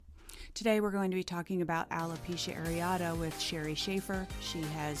Today we're going to be talking about alopecia areata with Sherry Schaefer. She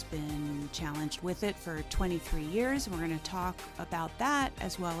has been challenged with it for 23 years. We're going to talk about that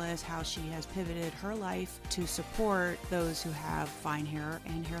as well as how she has pivoted her life to support those who have fine hair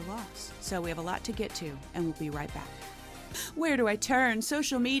and hair loss. So we have a lot to get to, and we'll be right back. Where do I turn?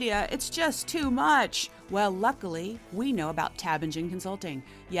 Social media, it's just too much. Well, luckily, we know about Tabingen Consulting.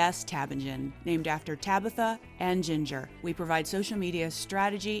 Yes, Tabingen, named after Tabitha and Ginger. We provide social media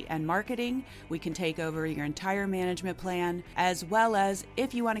strategy and marketing. We can take over your entire management plan, as well as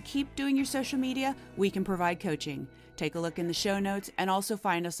if you want to keep doing your social media, we can provide coaching. Take a look in the show notes and also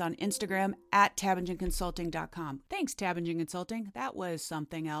find us on Instagram at TabingenConsulting.com. Thanks, Tabingen Consulting. That was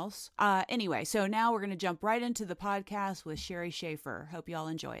something else. Anyway, so now we're going to jump right into the podcast with Sherry Schaefer. Hope you all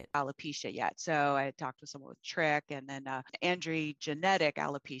enjoy it. Alopecia yet. So I talked with someone with trick and then androgenetic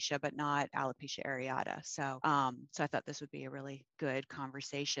alopecia, but not alopecia areata. So I thought this would be a really good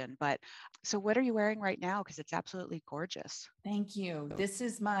conversation. But so what are you wearing right now? Because it's absolutely gorgeous. Thank you. This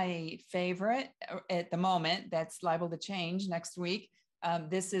is my favorite at the moment. That's liable to change next week.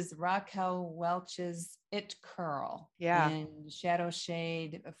 This is Raquel Welch's It Curl in Shadow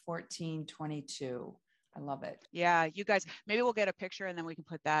Shade 1422. I love it. Yeah, you guys, maybe we'll get a picture and then we can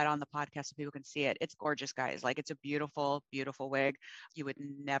put that on the podcast so people can see it. It's gorgeous, guys. Like, it's a beautiful, beautiful wig. You would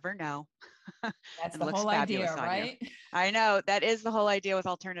never know. That's the whole idea, right? I know. That is the whole idea with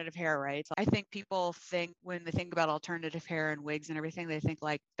alternative hair, right? So I think people think when they think about alternative hair and wigs and everything, they think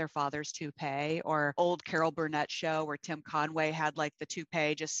like their father's toupee or old Carol Burnett show where Tim Conway had like the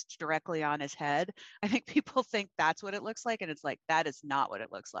toupee just directly on his head. I think people think that's what it looks like. And it's like, that is not what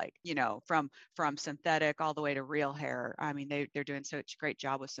it looks like, you know, from synthetic all the way to real hair. I mean, they're doing such a great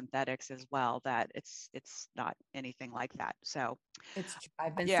job with synthetics as well that it's not anything like that. So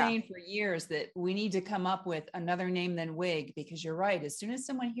I've been saying for years that we need to come up with another name than wig, because you're right. As soon as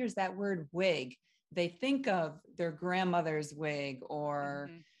someone hears that word wig, they think of their grandmother's wig or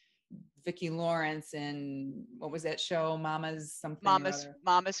Vicki Lawrence and what was that show? Mama's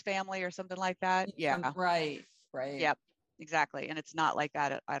Family or something like that. Yeah. Right. Yep. Exactly. And it's not like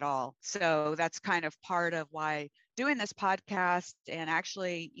that at all. So that's kind of part of why doing this podcast. And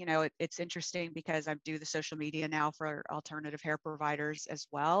actually, you know, it's interesting because I do the social media now for alternative hair providers as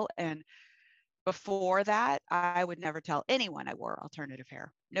well. And before that, I would never tell anyone I wore alternative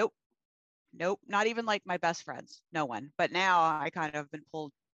hair. Nope. Not even like my best friends. No one. But now I kind of been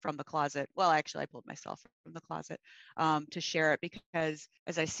pulled from the closet. Well, actually, I pulled myself from the closet to share it, because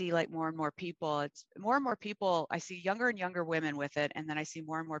as I see like more and more people, I see younger and younger women with it. And then I see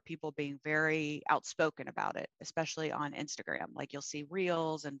more and more people being very outspoken about it, especially on Instagram. Like you'll see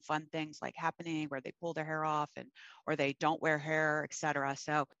reels and fun things like happening where they pull their hair off or they don't wear hair, etc.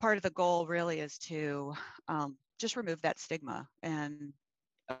 So part of the goal really is to just remove that stigma and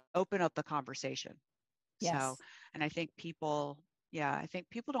open up the conversation. Yes. So, and I think people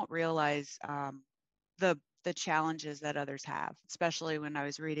don't realize the challenges that others have, especially when I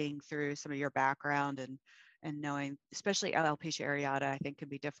was reading through some of your background and knowing, especially alopecia areata, I think can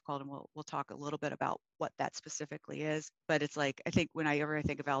be difficult. And we'll talk a little bit about what that specifically is. But it's like, I think whenever I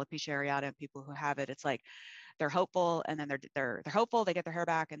think of alopecia areata and people who have it, it's like they're hopeful, and then they're hopeful, they get their hair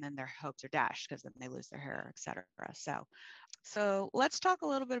back, and then their hopes are dashed because then they lose their hair, etc. So let's talk a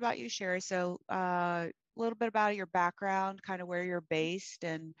little bit about you, Sherry. So a little bit about your background, kind of where you're based,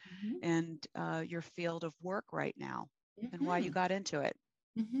 and your field of work right now, and why you got into it.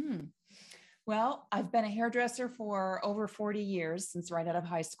 Well, I've been a hairdresser for over 40 years, since right out of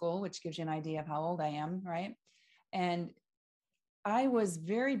high school, which gives you an idea of how old I am, right? And I was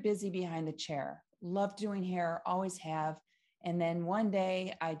very busy behind the chair. Loved doing hair, always have. And then one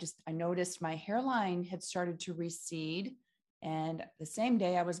day I noticed my hairline had started to recede. And the same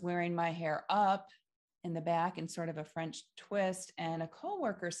day I was wearing my hair up in the back in sort of a French twist. And a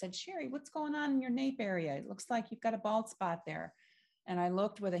coworker said, "Sherry, what's going on in your nape area? It looks like you've got a bald spot there." And I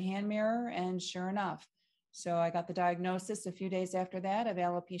looked with a hand mirror, and sure enough. So I got the diagnosis a few days after that of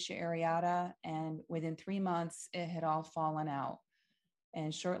alopecia areata. And within 3 months, it had all fallen out.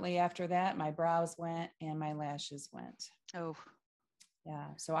 And shortly after that, my brows went and my lashes went. Oh, yeah.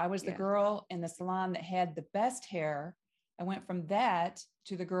 So I was the girl in the salon that had the best hair. I went from that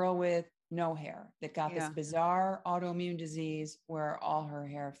to the girl with no hair that got this bizarre autoimmune disease where all her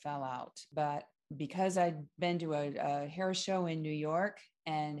hair fell out. But because I'd been to a hair show in New York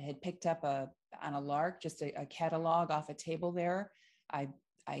and had picked up on a lark, just a catalog off a table there, I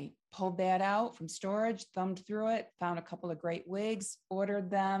pulled that out from storage, thumbed through it, found a couple of great wigs, ordered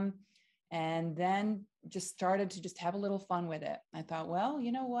them, and then just started to just have a little fun with it. I thought, well,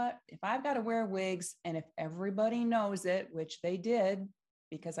 you know what? If I've got to wear wigs and if everybody knows it, which they did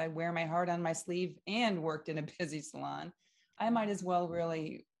because I wear my heart on my sleeve and worked in a busy salon, I might as well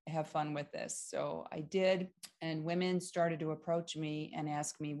really have fun with this. So I did, and women started to approach me and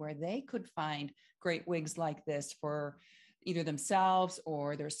ask me where they could find great wigs like this for either themselves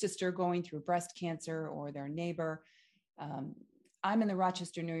or their sister going through breast cancer or their neighbor. I'm in the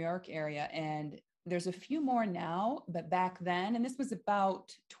Rochester, New York area, and there's a few more now, but back then, and this was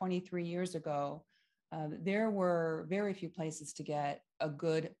about 23 years ago, there were very few places to get a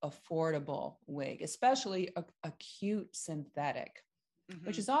good, affordable wig, especially a cute synthetic,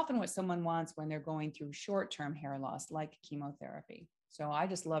 which is often what someone wants when they're going through short-term hair loss, like chemotherapy. So I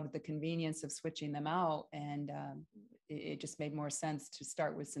just loved the convenience of switching them out, and it just made more sense to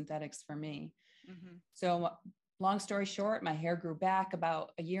start with synthetics for me. So long story short, my hair grew back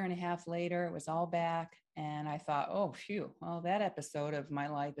about a year and a half later. It was all back. And I thought, oh, phew, well, that episode of my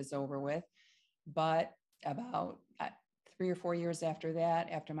life is over with. But about 3 or 4 years after that,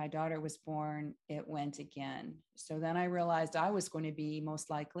 after my daughter was born, it went again. So then I realized I was going to be most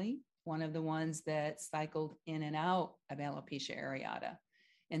likely one of the ones that cycled in and out of alopecia areata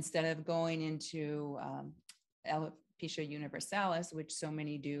instead of going into alopecia universalis, which so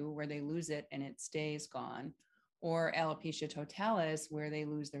many do, where they lose it and it stays gone, or alopecia totalis, where they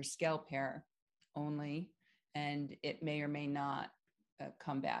lose their scalp hair only, and it may or may not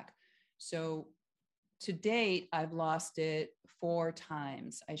come back. So to date, I've lost it 4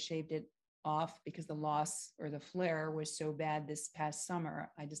 times. I shaved it off because the loss or the flare was so bad this past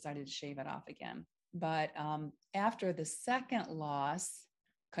summer. I decided to shave it off again. But after the second loss,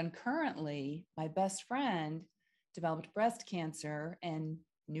 concurrently, my best friend developed breast cancer and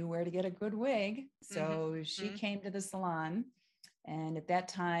knew where to get a good wig. So she came to the salon. And at that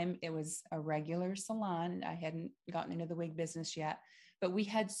time, it was a regular salon. I hadn't gotten into the wig business yet, but we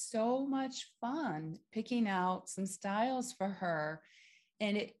had so much fun picking out some styles for her.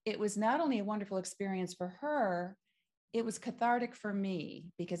 And it was not only a wonderful experience for her, it was cathartic for me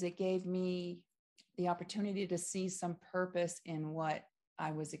because it gave me the opportunity to see some purpose in what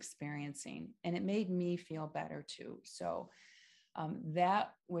I was experiencing. And it made me feel better too. So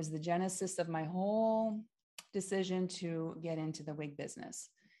that was the genesis of my whole decision to get into the wig business.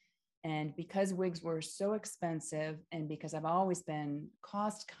 And because wigs were so expensive and because I've always been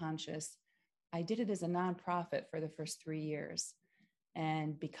cost conscious, I did it as a nonprofit for the first 3 years.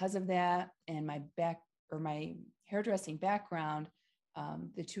 And because of that and my hairdressing background,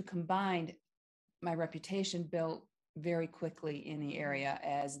 the two combined, my reputation built very quickly in the area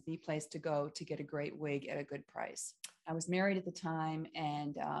as the place to go to get a great wig at a good price. I was married at the time,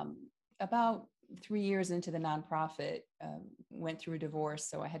 and about 3 years into the nonprofit, went through a divorce.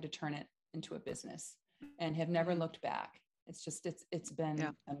 So I had to turn it into a business and have never looked back. It's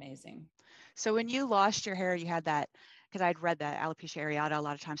been amazing. So when you lost your hair, you had that, because I'd read that alopecia areata a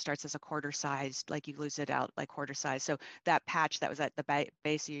lot of times starts as a quarter sized, like you lose it out like quarter size. So that patch that was at the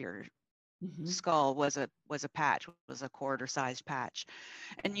base of your skull was a patch, was a quarter sized patch.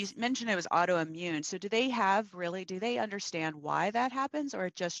 And you mentioned it was autoimmune. So do they understand why that happens, or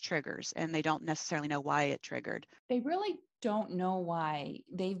it just triggers and they don't necessarily know why it triggered? They really don't know why.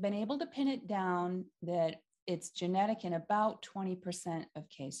 They've been able to pin it down that it's genetic in about 20% of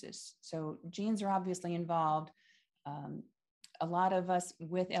cases. So genes are obviously involved. A lot of us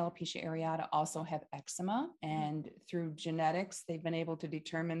with alopecia areata also have eczema, and through genetics, they've been able to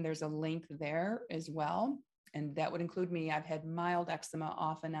determine there's a link there as well. And that would include me. I've had mild eczema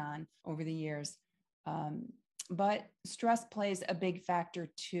off and on over the years. But stress plays a big factor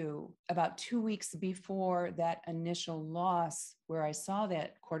too. About 2 weeks before that initial loss, where I saw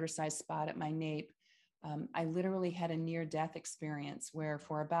that quarter-sized spot at my nape, I literally had a near-death experience where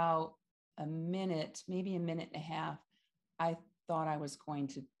for about a minute, maybe a minute and a half, I thought I was going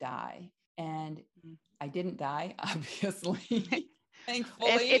to die. And I didn't die, obviously.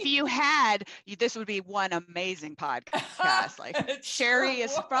 Thankfully. If you had, this would be one amazing podcast. Like Sherry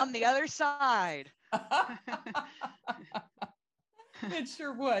is from the other side. It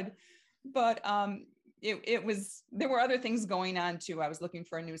sure would. But it was, there were other things going on too. I was looking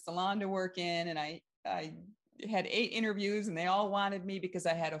for a new salon to work in, and I had 8 interviews, and they all wanted me because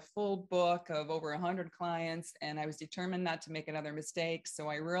I had a full book of over 100 clients, and I was determined not to make another mistake. So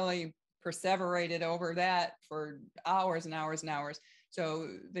I really perseverated over that for hours and hours and hours. So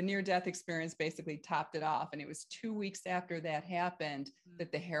the near-death experience basically topped it off. And it was 2 weeks after that happened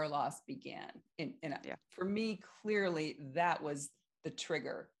that the hair loss began. For me, clearly, that was the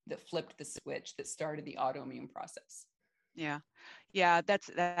trigger that flipped the switch that started the autoimmune process. Yeah,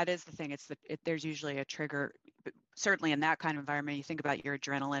 that is the thing. There's usually a trigger certainly in that kind of environment, you think about your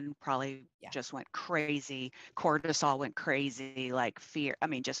adrenaline probably just went crazy. Cortisol went crazy, like fear. I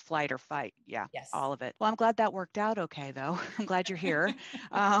mean, just flight or fight. Yeah, all of it. Well, I'm glad that worked out okay, though. I'm glad you're here.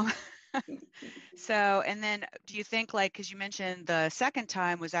 So, and then do you think, like, because you mentioned the second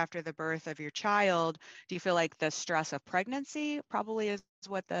time was after the birth of your child, do you feel like the stress of pregnancy probably is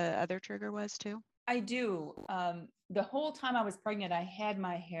what the other trigger was too? I do. The whole time I was pregnant, I had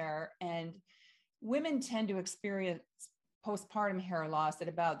my hair, and women tend to experience postpartum hair loss at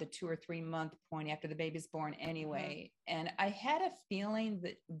about the 2 or 3 month point after the baby's born anyway. And I had a feeling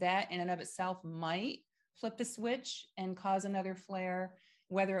that in and of itself might flip the switch and cause another flare,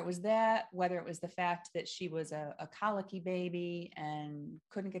 whether it was that, whether it was the fact that she was a colicky baby and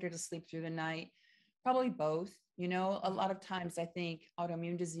couldn't get her to sleep through the night. Probably both. You know, a lot of times I think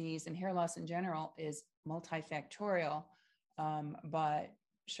autoimmune disease and hair loss in general is multifactorial. But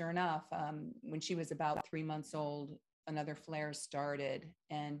sure enough, when she was about 3 months old, another flare started.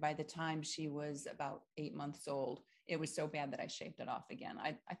 And by the time she was about 8 months old, it was so bad that I shaved it off again.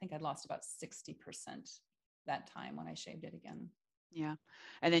 I think I'd lost about 60% that time when I shaved it again. Yeah.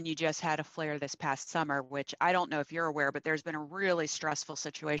 And then you just had a flare this past summer, which I don't know if you're aware, but there's been a really stressful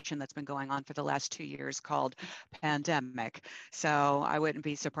situation that's been going on for the last 2 years called pandemic. So I wouldn't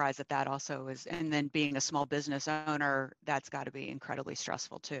be surprised that that also is, and then being a small business owner, that's got to be incredibly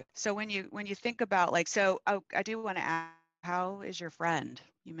stressful too. So when you think about like, so I do want to ask, how is your friend?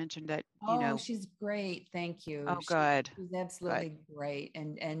 You mentioned that, you know. She's great. Thank you. Oh, good. She's absolutely great.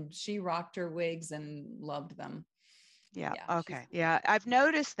 And she rocked her wigs and loved them. Yeah. Okay. Yeah. I've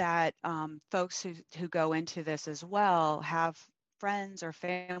noticed that folks who go into this as well have friends or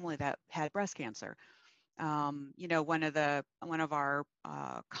family that had breast cancer. You know, one of our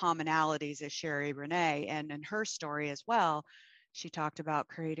commonalities is Sherry Renee, and in her story as well, she talked about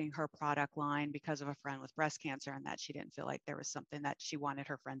creating her product line because of a friend with breast cancer, and that she didn't feel like there was something that she wanted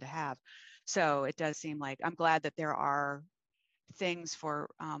her friend to have. So it does seem like I'm glad that there are things for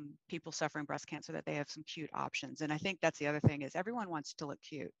people suffering breast cancer, that they have some cute options. And I think that's the other thing, is everyone wants to look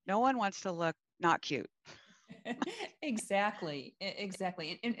cute. No one wants to look not cute. Exactly.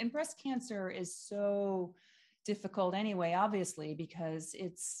 And breast cancer is so difficult anyway, obviously, because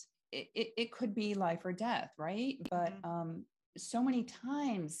it could be life or death, right? But so many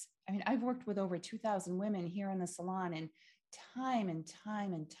times, I mean, I've worked with over 2,000 women here in the salon, and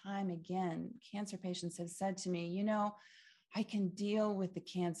time again, cancer patients have said to me, you know, I can deal with the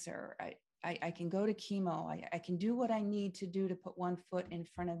cancer. I can go to chemo. I can do what I need to do to put one foot in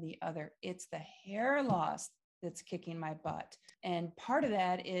front of the other. It's the hair loss that's kicking my butt. And part of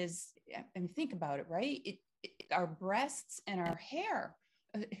that is, I mean, think about it, right? Our breasts and our hair,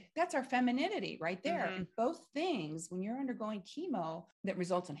 that's our femininity right there. And both things, when you're undergoing chemo that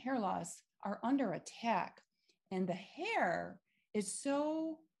results in hair loss, are under attack. And the hair is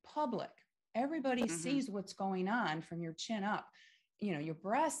so public. Everybody sees what's going on from your chin up. You know, your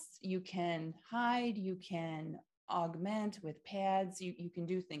breasts, you can hide, you can augment with pads, you can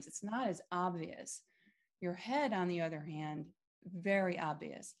do things. It's not as obvious. Your head, on the other hand, very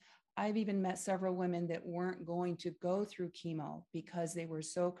obvious. I've even met several women that weren't going to go through chemo because they were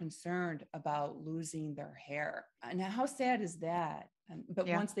so concerned about losing their hair. Now, how sad is that? But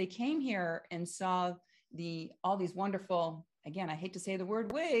once they came here and saw all these wonderful, again, I hate to say the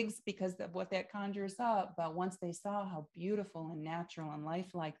word wigs because of what that conjures up, but once they saw how beautiful and natural and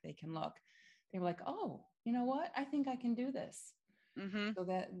lifelike they can look, they were like, oh, you know what? I think I can do this. So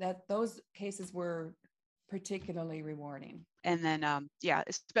that those cases were particularly rewarding. And then,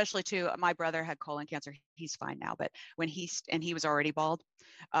 especially too, my brother had colon cancer. He's fine now, but when he was already bald,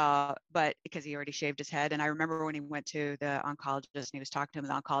 but because he already shaved his head. And I remember when he went to the oncologist and he was talking to him,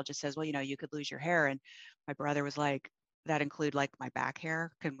 the oncologist says, well, you know, you could lose your hair. And my brother was like, that include like my back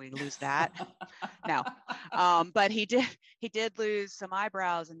hair? Can we lose that? No. But he did lose some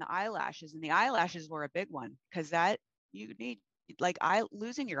eyebrows and the eyelashes, and the eyelashes were a big one because that you need, like,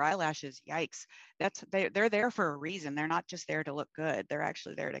 losing your eyelashes, yikes. They're there for a reason. They're not just there to look good. They're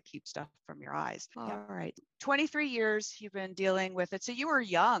actually there to keep stuff from your eyes. All right. 23 years you've been dealing with it. So you were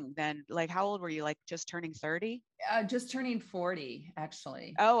young then. Like, how old were you? Like just turning 30? Just turning 40,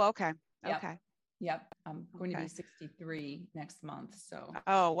 actually. Oh, okay. Yep. Okay. Yep. I'm going to be 63 next month. So.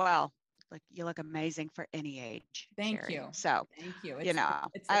 Oh, wow. Like, you look amazing for any age. Thank Sherry. you. So, thank you.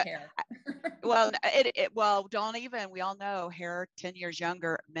 It's the hair. Well, don't even, we all know hair 10 years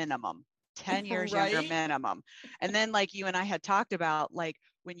younger minimum, 10 years younger minimum. And then like you and I had talked about, like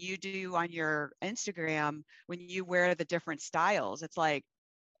when you do on your Instagram, when you wear the different styles, it's like,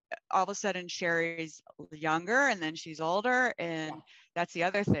 all of a sudden Sherry's younger and then she's older. And that's the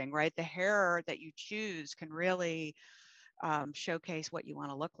other thing, right? The hair that you choose can really showcase what you want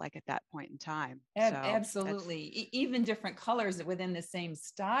to look like at that point in time. So absolutely. Even different colors within the same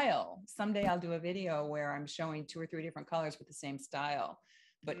style. Someday I'll do a video where I'm showing 2 or 3 different colors with the same style,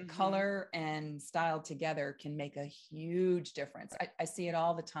 but color and style together can make a huge difference. I see it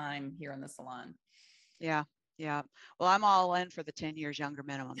all the time here in the salon. Yeah. Yeah. Well, I'm all in for the 10 years younger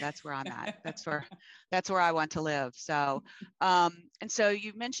minimum. That's where I'm at. That's where I want to live. So, and so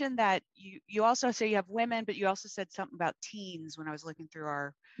you mentioned that you also say you have women, but you also said something about teens when I was looking through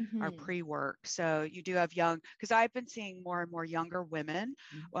our pre-work. So you do have young, because I've been seeing more and more younger women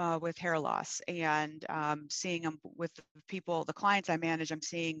with hair loss, and seeing them with the clients I manage, I'm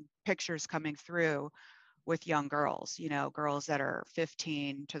seeing pictures coming through with young girls, girls that are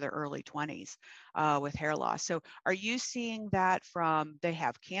 15 to their early 20s with hair loss. So are you seeing that from they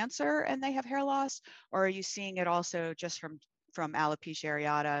have cancer and they have hair loss, or are you seeing it also just from alopecia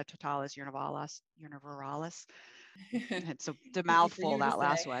areata, totalis universalis? It's a mouthful, that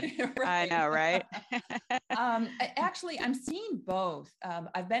last one. Right. I know, right? Actually, I'm seeing both.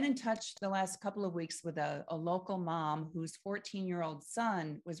 I've been in touch the last couple of weeks with a local mom whose 14-year-old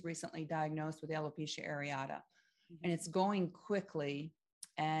son was recently diagnosed with alopecia areata, and it's going quickly.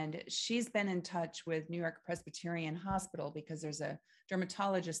 And she's been in touch with New York Presbyterian Hospital because there's a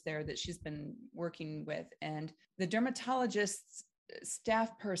dermatologist there that she's been working with. And the dermatologist's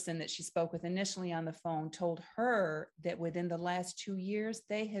staff person that she spoke with initially on the phone told her that within the last 2 years,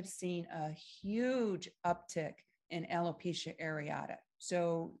 they have seen a huge uptick in alopecia areata.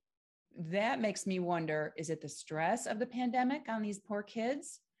 So that makes me wonder, is it the stress of the pandemic on these poor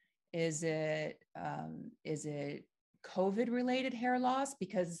kids? Is it COVID related hair loss?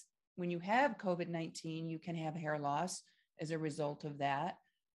 Because when you have COVID-19, you can have hair loss as a result of that.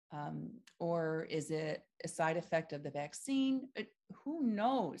 Or is it a side effect of the vaccine? Who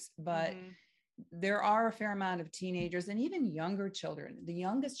knows? But there are a fair amount of teenagers and even younger children. The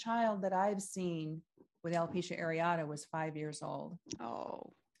youngest child that I've seen with alopecia areata was 5 years old.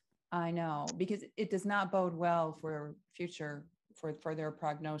 Oh, I know, because it does not bode well for future for their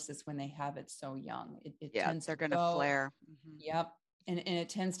prognosis when they have it so young. It tends they're going to flare. Yep. And it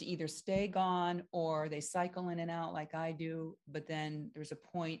tends to either stay gone or they cycle in and out like I do. But then there's a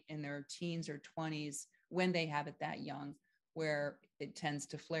point in their teens or 20s when they have it that young where it tends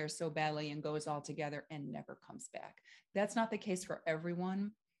to flare so badly and goes all together and never comes back. That's not the case for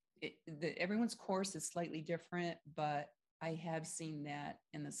everyone. Everyone's course is slightly different, but I have seen that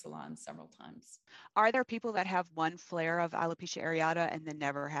in the salon several times. Are there people that have one flare of alopecia areata and then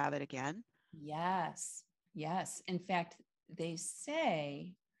never have it again? Yes. Yes. In fact, they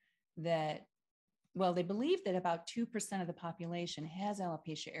say that, well, they believe that about 2% of the population has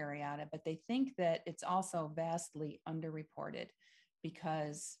alopecia areata, but they think that it's also vastly underreported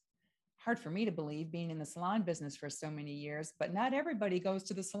because hard for me to believe being in the salon business for so many years, but not everybody goes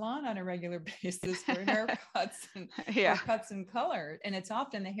to the salon on a regular basis for haircuts and haircuts and color. And it's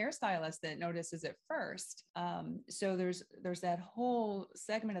often the hairstylist that notices it first. So there's that whole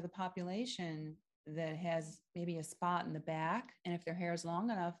segment of the population that has maybe a spot in the back. And if their hair is long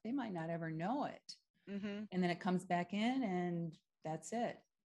enough, they might not ever know it. And then it comes back in and that's it.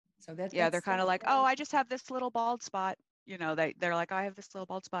 So they're kind of like, oh, I just have this little bald spot. They're like, I have this little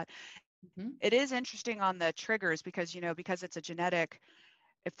bald spot. It is interesting on the triggers because, because it's a genetic,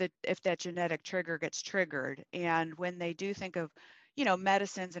 if that genetic trigger gets triggered, and when they do think of,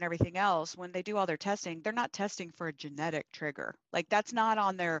 medicines and everything else, when they do all their testing, they're not testing for a genetic trigger. Like that's not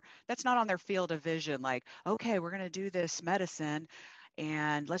on their field of vision. Like, okay, we're going to do this medicine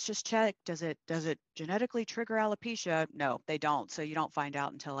and let's just check, does it genetically trigger alopecia? No, they don't. So you don't find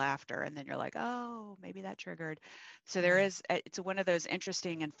out until after. And then you're like, oh, maybe that triggered. So it's one of those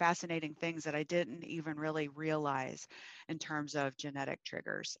interesting and fascinating things that I didn't even really realize in terms of genetic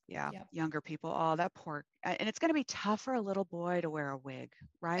triggers. Yeah. Yep. Younger people. Oh, that poor, and it's going to be tough for a little boy to wear a wig,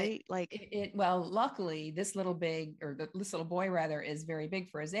 right? Well, luckily this little boy rather is very big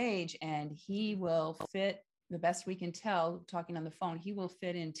for his age, and he will fit, the best we can tell talking on the phone, he will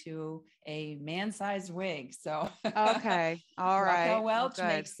fit into a man-sized wig. So okay. All right. Raquel Welch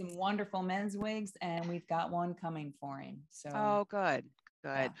makes some wonderful men's wigs, and we've got one coming for him. So good.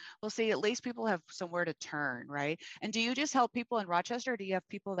 Yeah. Well, see, at least people have somewhere to turn, right? And do you just help people in Rochester, or do you have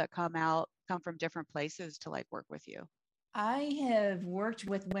people that come from different places to like work with you? I have worked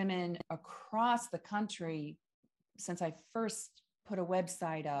with women across the country since I first put a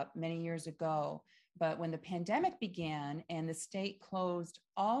website up many years ago. But when the pandemic began and the state closed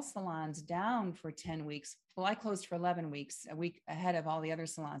all salons down for 10 weeks, well, I closed for 11 weeks, a week ahead of all the other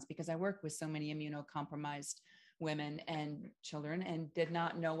salons, because I work with so many immunocompromised women and children and did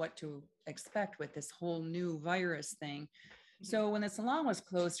not know what to expect with this whole new virus thing. So when the salon was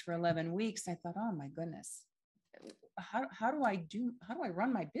closed for 11 weeks, I thought, oh my goodness, how do I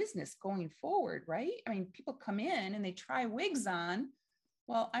run my business going forward? Right. I mean, people come in and they try wigs on.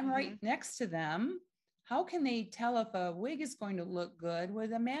 Well, I'm right next to them. How can they tell if a wig is going to look good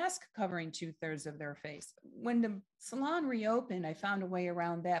with a mask covering 2/3 of their face? When the salon reopened, I found a way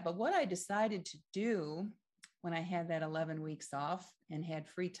around that. But what I decided to do when I had that 11 weeks off and had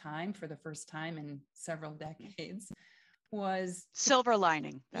free time for the first time in several decades was silver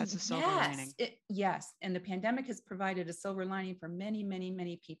lining. That's a silver lining. Yes. And the pandemic has provided a silver lining for many, many,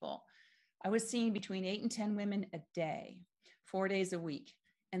 many people. I was seeing between 8 and 10 women a day, 4 days a week.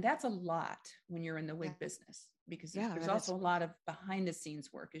 And that's a lot when you're in the wig business, because there's also a lot of behind the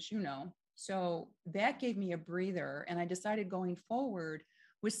scenes work, as you know. So that gave me a breather. And I decided going forward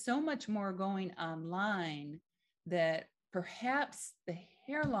with so much more going online that perhaps the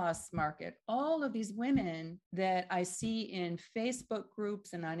hair loss market, all of these women that I see in Facebook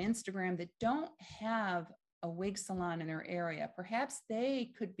groups and on Instagram that don't have a wig salon in their area, perhaps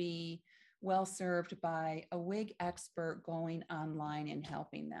they could be well served by a wig expert going online and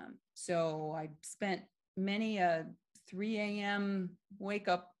helping them. So I spent many a 3 a.m. wake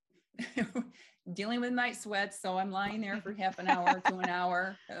up dealing with night sweats. So I'm lying there for half an hour to an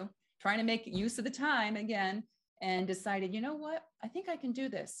hour, trying to make use of the time again, and decided, you know what, I think I can do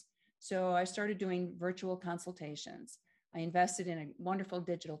this. So I started doing virtual consultations. I invested in a wonderful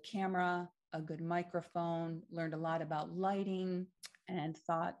digital camera, a good microphone, learned a lot about lighting, and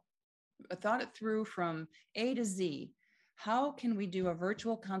thought it through from A to Z. How can we do a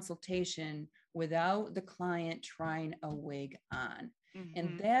virtual consultation without the client trying a wig on?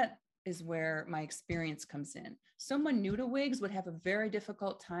 And that is where my experience comes in. Someone new to wigs would have a very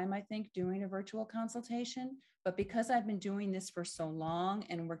difficult time, I think, doing a virtual consultation. But because I've been doing this for so long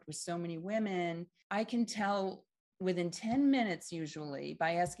and worked with so many women, I can tell within 10 minutes, usually,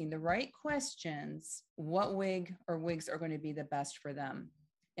 by asking the right questions, what wig or wigs are going to be the best for them.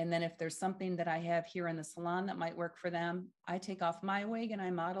 And then if there's something that I have here in the salon that might work for them, I take off my wig and I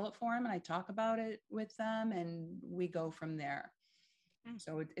model it for them and I talk about it with them and we go from there.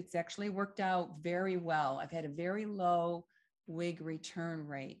 So it's actually worked out very well. I've had a very low wig return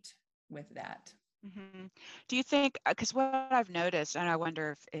rate with that. Do you think, because what I've noticed, and I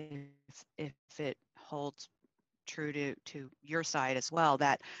wonder if it holds true to your side as well,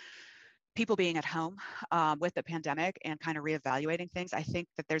 that people being at home with the pandemic and kind of reevaluating things, I think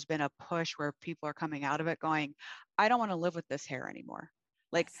that there's been a push where people are coming out of it going, I don't want to live with this hair anymore.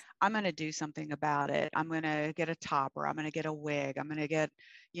 Like, I'm going to do something about it. I'm going to get a topper. I'm going to get a wig. I'm going to get,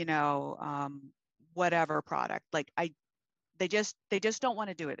 whatever product. Like they just don't want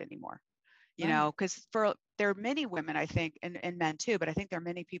to do it anymore, because there are many women, I think, and men too, but I think there are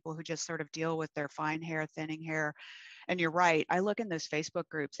many people who just sort of deal with their fine hair, thinning hair. And you're right. I look in those Facebook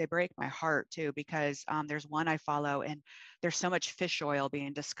groups, they break my heart too, because there's one I follow and there's so much fish oil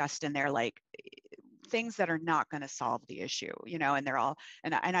being discussed in there, like things that are not going to solve the issue, and they're all,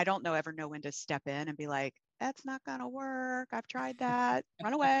 and I don't ever know when to step in and be like, that's not going to work. I've tried that,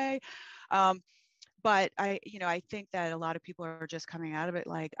 run away. But I think that a lot of people are just coming out of it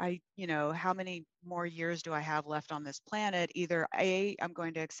like, how many more years do I have left on this planet? Either A, I'm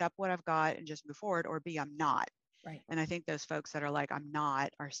going to accept what I've got and just move forward, or B, I'm not. Right. And I think those folks that are like, I'm not,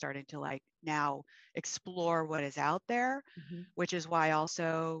 are starting to like now explore what is out there, which is why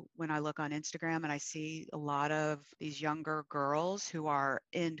also when I look on Instagram and I see a lot of these younger girls who are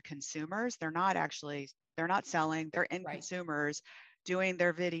end consumers, they're not selling, they're end consumers, doing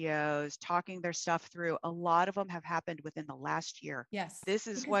their videos, talking their stuff through. A lot of them have happened within the last year. Yes. This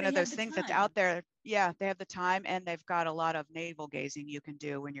is one of those things that's out there. Yeah, they have the time and they've got a lot of navel gazing you can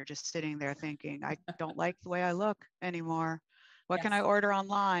do when you're just sitting there thinking, I don't like the way I look anymore. What can I order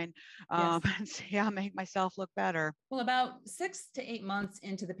online and see how I make myself look better? Well, about 6 to 8 months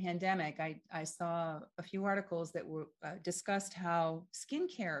into the pandemic, I saw a few articles that were discussed how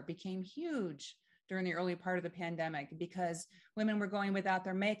skincare became huge during the early part of the pandemic because women were going without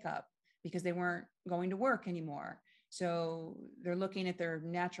their makeup because they weren't going to work anymore. So they're looking at their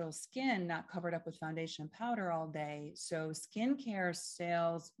natural skin, not covered up with foundation and powder all day. So skincare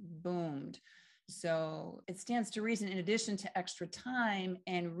sales boomed. So it stands to reason, in addition to extra time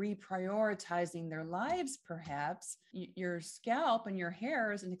and reprioritizing their lives, perhaps your scalp and your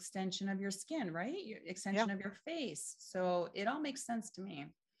hair is an extension of your skin, right? Extension of your face. So it all makes sense to me.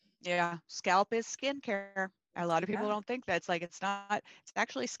 Yeah, scalp is skincare. A lot of people Yeah. don't think that. It's like it's not, it's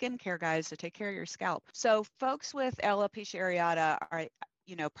actually skincare, guys, to take care of your scalp. So folks with alopecia areata are,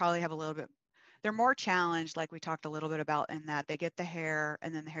 probably have a little bit, they're more challenged, like we talked a little bit about, in that they get the hair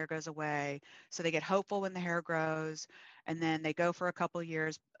and then the hair goes away. So they get hopeful when the hair grows, and then they go for a couple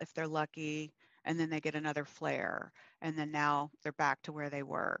years if they're lucky, and then they get another flare, and then now they're back to where they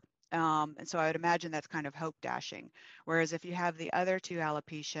were. And so I would imagine that's kind of hope dashing. Whereas if you have the other two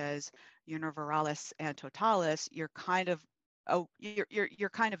alopecias, universalis and totalis, you're kind of, you're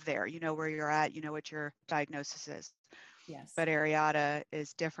kind of there. You know where you're at. You know what your diagnosis is. Yes. But areata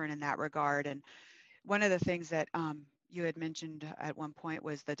is different in that regard. And one of the things that you had mentioned at one point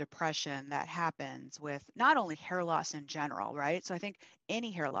was the depression that happens with not only hair loss in general, right? So I think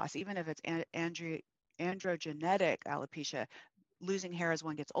any hair loss, even if it's androgenetic alopecia, losing hair as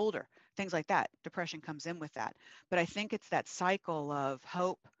one gets older, things like that. Depression comes in with that. But I think it's that cycle of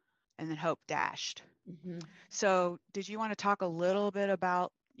hope and then hope dashed. Mm-hmm. So did you want to talk a little bit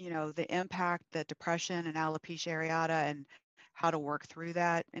about, the impact that depression and alopecia areata and how to work through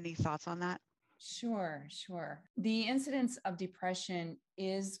that? Any thoughts on that? Sure, sure. The incidence of depression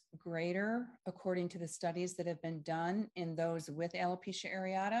is greater according to the studies that have been done in those with alopecia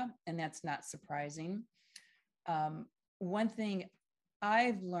areata, and that's not surprising. One thing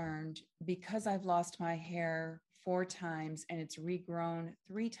I've learned, because I've lost my hair 4 times and it's regrown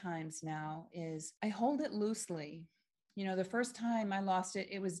 3 times now, is I hold it loosely. The first time I lost it,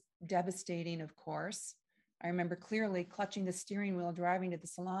 it was devastating, of course. I remember clearly clutching the steering wheel, driving to the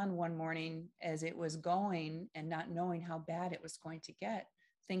salon one morning as it was going and not knowing how bad it was going to get,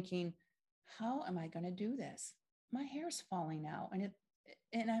 thinking, how am I going to do this? My hair's falling out.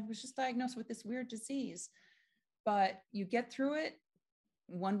 And I was just diagnosed with this weird disease. But you get through it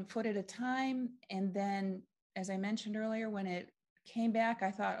one foot at a time. And then, as I mentioned earlier, when it came back, I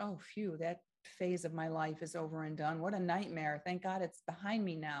thought, oh, phew, that phase of my life is over and done. What a nightmare. Thank God it's behind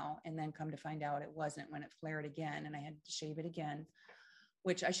me now. And then come to find out it wasn't when it flared again and I had to shave it again,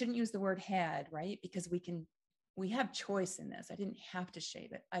 which I shouldn't use the word had, right? Because we have choice in this. I didn't have to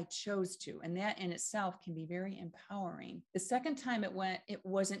shave it. I chose to. And that in itself can be very empowering. The second time it went, it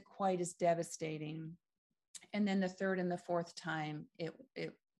wasn't quite as devastating. And then the third and the fourth time,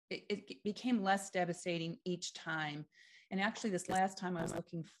 it became less devastating each time. And actually, this last time, I was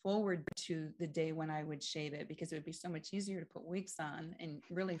looking forward to the day when I would shave it, because it would be so much easier to put wigs on and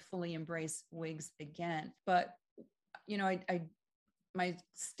really fully embrace wigs again. But my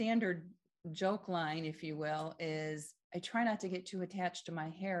standard joke line, if you will, is I try not to get too attached to my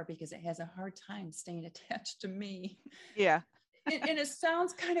hair because it has a hard time staying attached to me. Yeah. And it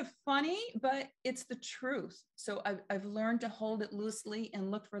sounds kind of funny, but it's the truth. So I've learned to hold it loosely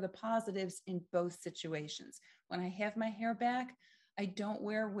and look for the positives in both situations. When I have my hair back, I don't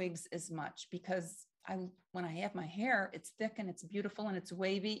wear wigs as much because when I have my hair, it's thick and it's beautiful and it's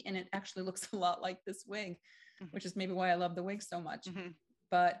wavy and it actually looks a lot like this wig, which is maybe why I love the wig so much. Mm-hmm.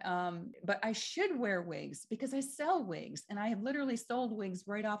 But I should wear wigs because I sell wigs, and I have literally sold wigs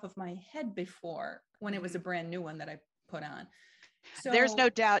right off of my head before when it was a brand new one that I put on. So there's no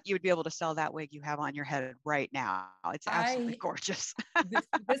doubt you would be able to sell that wig you have on your head right now. It's absolutely gorgeous.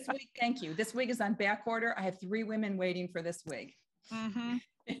 this wig, thank you. This wig is on back order. I have 3 women waiting for this wig. Mm-hmm.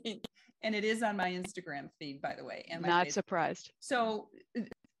 And it is on my Instagram feed, by the way. And not surprised. So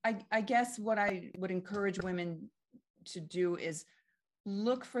I guess what I would encourage women to do is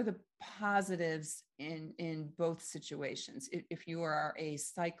look for the positives in both situations. If you are a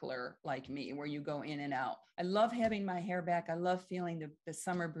cycler like me, where you go in and out, I love having my hair back. I love feeling the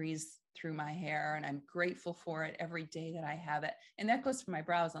summer breeze through my hair, and I'm grateful for it every day that I have it. And that goes for my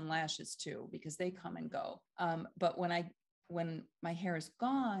brows and lashes too, because they come and go. But when my hair is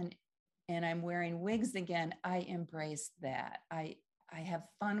gone and I'm wearing wigs again, I embrace that. I have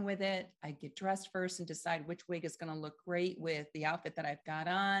fun with it. I get dressed first and decide which wig is going to look great with the outfit that I've got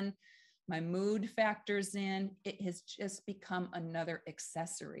on. My mood factors in. It has just become another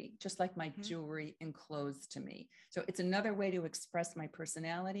accessory, just like my jewelry and clothes to me. So it's another way to express my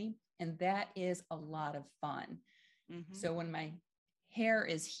personality. And that is a lot of fun. Mm-hmm. So when my hair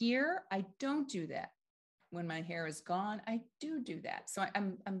is here, I don't do that. When my hair is gone, I do that. So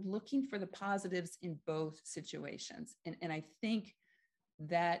I'm looking for the positives in both situations. And I think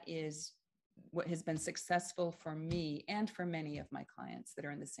that is what has been successful for me and for many of my clients that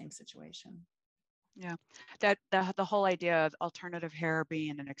are in the same situation. Yeah, that the whole idea of alternative hair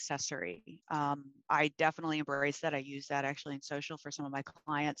being an accessory. I definitely embrace that. I use that actually in social for some of my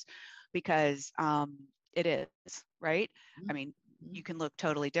clients because it is, right? Mm-hmm. I mean, you can look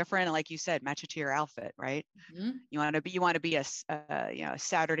totally different. And like you said, match it to your outfit, right? Mm-hmm. You want to be a a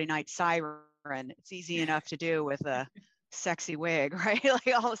Saturday night siren. It's easy enough to do with a sexy wig, right?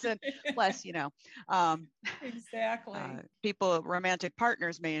 Like all of a sudden, plus, Exactly. People, romantic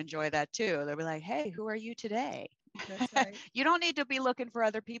partners may enjoy that too. They'll be like, hey, who are you today? That's right. You don't need to be looking for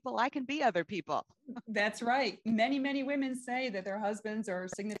other people. I can be other people. That's right. Many, many women say that their husbands or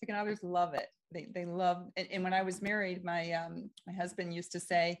significant others love it. They love, and when I was married, my husband used to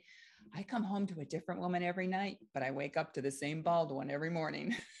say, I come home to a different woman every night, but I wake up to the same bald one every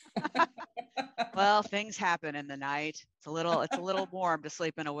morning. Well, things happen in the night. It's a little warm to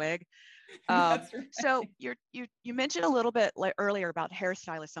sleep in a wig. That's right. So you mentioned a little bit earlier about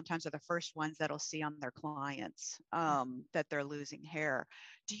hairstylists sometimes are the first ones that'll see on their clients that they're losing hair.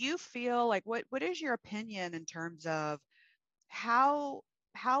 Do you feel like what is your opinion in terms of how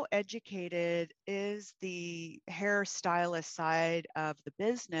educated is the hairstylist side of the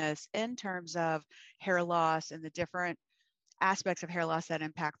business in terms of hair loss and the different aspects of hair loss that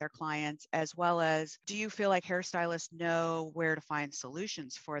impact their clients, as well as do you feel like hairstylists know where to find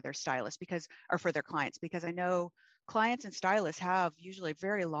solutions for their stylists or for their clients? Because I know clients and stylists have usually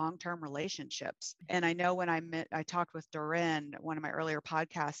very long-term relationships. And I know when I talked with Doreen, one of my earlier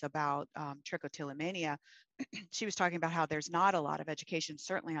podcasts about trichotillomania, she was talking about how there's not a lot of education,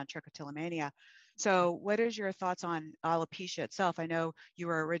 certainly on trichotillomania. So what is your thoughts on alopecia itself? I know you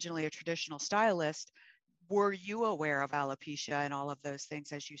were originally a traditional stylist. Were you aware of alopecia and all of those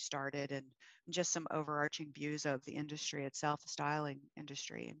things as you started, and just some overarching views of the industry itself, the styling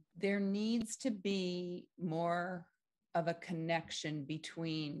industry? There needs to be more of a connection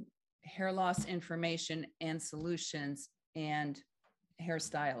between hair loss information and solutions and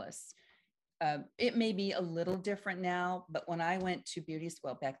hairstylists. It may be a little different now, but when I went to beauty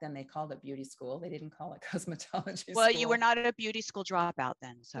school, back then they called it beauty school. They didn't call it cosmetology Well, school. you were not a beauty school dropout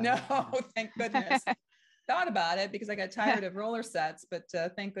then. So no, thank goodness. Thought about it because I got tired of roller sets, but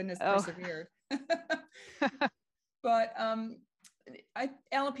thank goodness persevered. But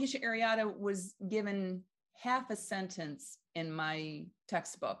alopecia areata was given half a sentence in my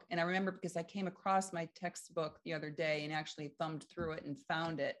textbook. And I remember because I came across my textbook the other day and actually thumbed through it and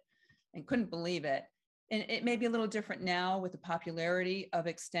found it and couldn't believe it. And it may be a little different now with the popularity of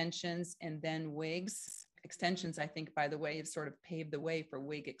extensions and then wigs. Extensions, I think, by the way, have sort of paved the way for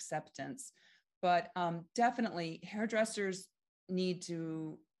wig acceptance. But definitely hairdressers need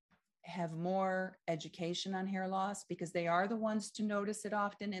to have more education on hair loss because they are the ones to notice it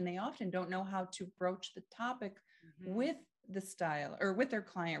often, and they often don't know how to broach the topic with the style or with their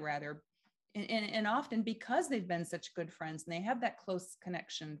client rather. And often because they've been such good friends and they have that close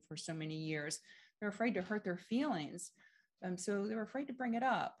connection for so many years, they're afraid to hurt their feelings. So they're afraid to bring it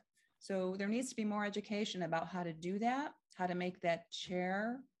up. So there needs to be more education about how to do that, how to make that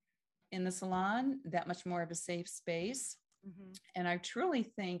chair in the salon that much more of a safe space. And I truly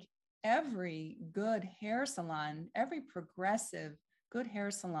think every good hair salon, every progressive good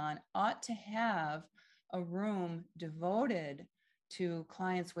hair salon ought to have a room devoted to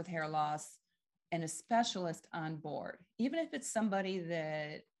clients with hair loss and a specialist on board, even if it's somebody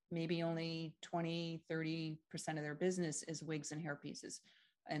that maybe only 20-30% of their business is wigs and hair pieces,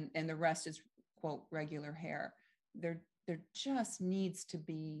 and the rest is, quote, regular hair. There just needs to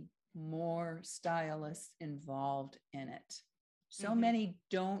be more stylists involved in it. So many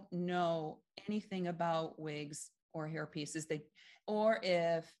don't know anything about wigs or hair pieces. Or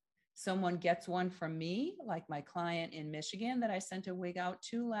if someone gets one from me, like my client in Michigan that I sent a wig out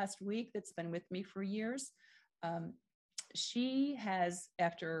to last week that's been with me for years, she has,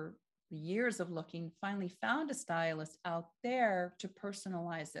 after years of looking, finally found a stylist out there to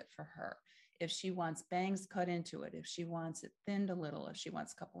personalize it for her. If she wants bangs cut into it, if she wants it thinned a little, if she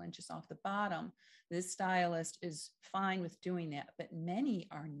wants a couple inches off the bottom, this stylist is fine with doing that, but many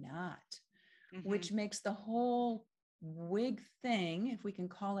are not, which makes the whole wig thing, if we can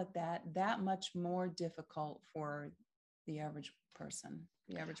call it that much more difficult for the average person,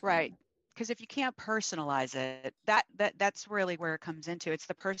 the average right. Because if you can't personalize it, that's really where it comes into. It's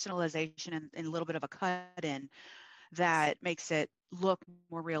the personalization and a little bit of a cut in that makes it look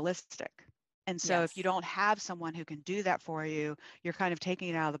more realistic. And so if you don't have someone who can do that for you, you're kind of taking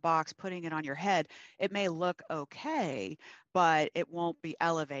it out of the box, putting it on your head. It may look okay, but it won't be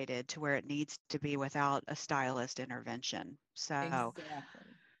elevated to where it needs to be without a stylist intervention. So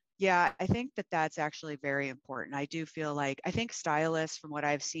yeah, I think that's actually very important. I do feel like, I think stylists, from what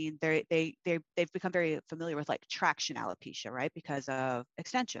I've seen, they've become very familiar with like traction alopecia, right? Because of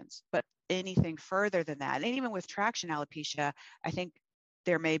extensions. But anything further than that, and even with traction alopecia, I think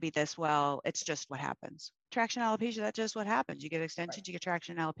there may be this, well, it's just what happens. Traction alopecia, that's just what happens. You get extensions, Right. you get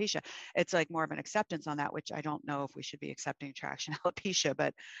traction alopecia. It's like more of an acceptance on that, which I don't know if we should be accepting traction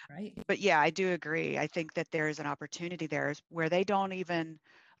alopecia, Right. but yeah, I do agree. I think that there's an opportunity there where they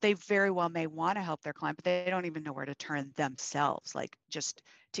very well may want to help their client, but they don't even know where to turn themselves, like just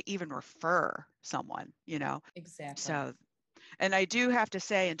to even refer someone, Exactly. So, and I do have to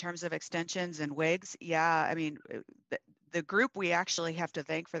say, in terms of extensions and wigs, yeah, I mean, the group we actually have to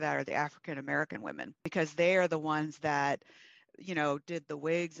thank for that are the African American women, because they are the ones that, did the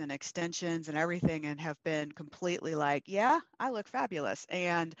wigs and extensions and everything and have been completely like, yeah, I look fabulous.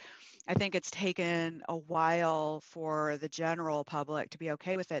 And I think it's taken a while for the general public to be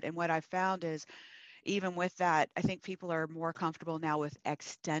okay with it. And what I've found is, even with that, I think people are more comfortable now with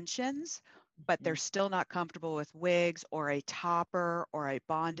extensions, but they're still not comfortable with wigs or a topper or a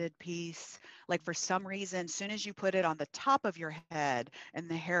bonded piece. Like, for some reason, as soon as you put it on the top of your head and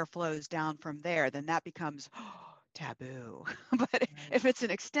the hair flows down from there, then that becomes taboo. But if it's an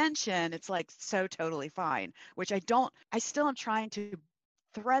extension, it's like so totally fine, which I still am trying to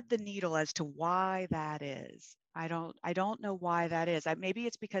thread the needle as to why that is. I don't know why that is. Maybe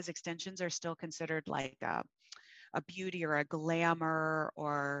it's because extensions are still considered like a beauty or a glamour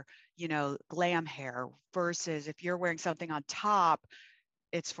or, glam hair, versus if you're wearing something on top,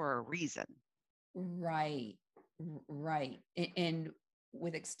 it's for a reason. Right. Right. And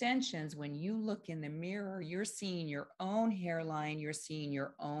with extensions, when you look in the mirror, you're seeing your own hairline, you're seeing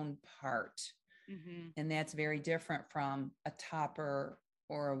your own part. Mm-hmm. And that's very different from a topper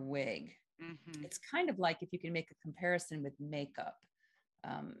or a wig. Mm-hmm. It's kind of like, if you can make a comparison with makeup,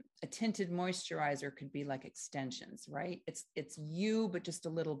 a tinted moisturizer could be like extensions, right? It's you, but just a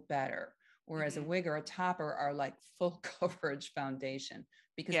little better. Whereas a wig or a topper are like full coverage foundation,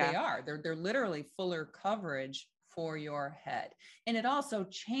 because Yeah. they are. They're literally fuller coverage for your head. And it also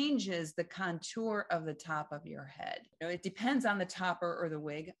changes the contour of the top of your head. It depends on the topper or the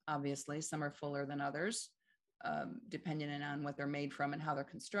wig. Obviously, some are fuller than others, depending on what they're made from and how they're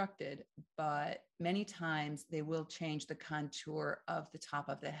constructed. But many times they will change the contour of the top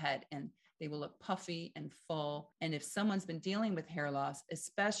of the head, and they will look puffy and full. And if someone's been dealing with hair loss,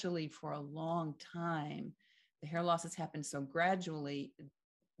 especially for a long time, the hair loss has happened so gradually,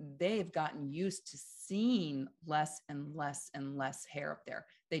 they've gotten used to seeing less and less and less hair up there.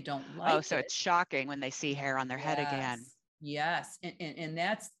 They don't like it. Oh, so it's shocking when they see hair on their head again. Yes. And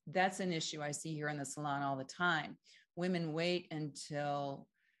that's an issue I see here in the salon all the time. Women wait until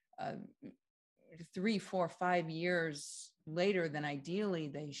 3, 4, 5 years later than ideally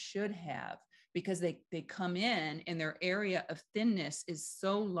they should have, because they come in and their area of thinness is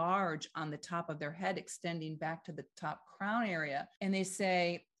so large on the top of their head, extending back to the top crown area. And they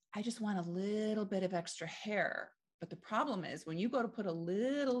say, I just want a little bit of extra hair. But the problem is, when you go to put a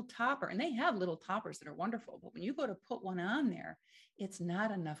little topper, and they have little toppers that are wonderful, but when you go to put one on there, it's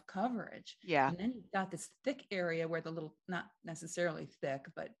not enough coverage. Yeah. And then you've got this thick area where the little, not necessarily thick,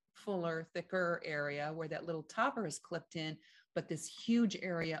 but fuller, thicker area where that little topper is clipped in, but this huge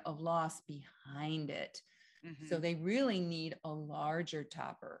area of loss behind it. Mm-hmm. So they really need a larger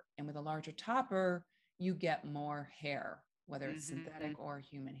topper. And with a larger topper, you get more hair, whether it's synthetic or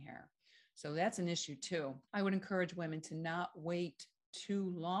human hair. So that's an issue too. I would encourage women to not wait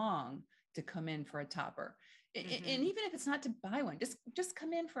too long to come in for a topper. And even if it's not to buy one, just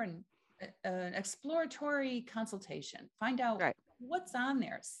come in for an exploratory consultation. Find out what's on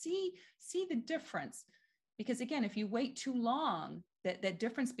there. See the difference. Because again, if you wait too long, that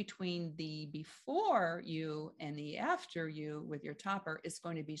difference between the before you and the after you with your topper is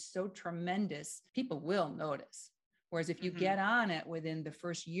going to be so tremendous, people will notice. Whereas if you get on it within the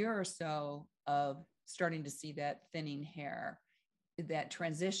first year or so of starting to see that thinning hair, that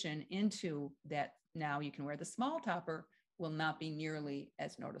transition into that, now you can wear the small topper, will not be nearly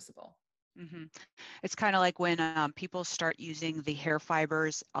as noticeable. Mm-hmm. It's kind of like when people start using the hair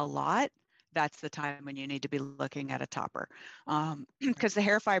fibers a lot, that's the time when you need to be looking at a topper. Because the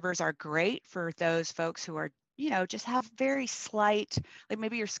hair fibers are great for those folks who are, just have very slight, like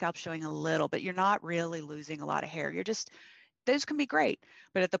maybe your scalp showing a little, but you're not really losing a lot of hair. Those can be great.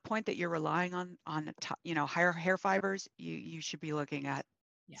 But at the point that you're relying on higher hair fibers, you should be looking at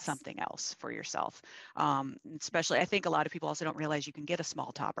something else for yourself. Especially, I think a lot of people also don't realize you can get a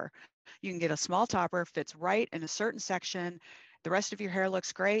small topper. You can get a small topper, fits right in a certain section. The rest of your hair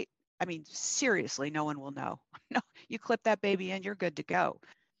looks great. I mean, seriously, no one will know. No, you clip that baby in, you're good to go.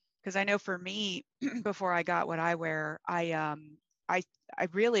 Because I know for me, before I got what I wear, I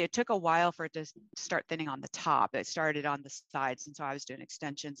it took a while for it to start thinning on the top. It started on the sides. And so I was doing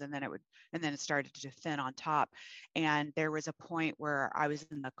extensions, and then it started to thin on top. And there was a point where I was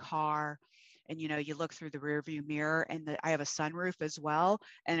in the car, and, you look through the rear view mirror, and I have a sunroof as well.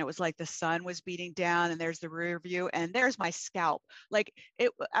 And it was like the sun was beating down, and there's the rear view, and there's my scalp.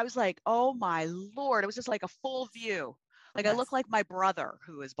 I was like, oh my Lord, it was just like a full view. Like, I look like my brother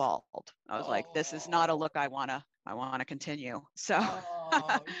who is bald. I was like, this is not a look I want to continue. So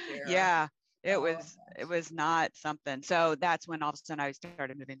yeah, it was not something. So that's when all of a sudden I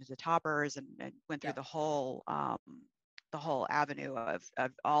started moving to the toppers, and went through the whole avenue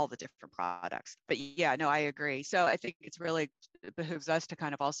of all the different products. But yeah, no, I agree. So I think it behooves us to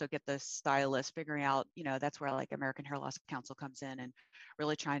kind of also get the stylist figuring out, that's where like American Hair Loss Council comes in, and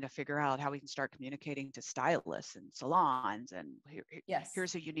really trying to figure out how we can start communicating to stylists and salons, and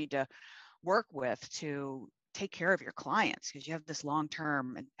here's who you need to work with to take care of your clients, because you have this long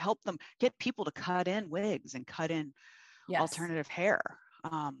term, and help them get people to cut in wigs and cut in alternative hair.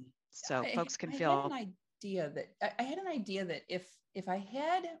 So folks can feel. I had an idea that if I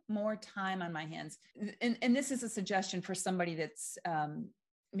had more time on my hands, and this is a suggestion for somebody that's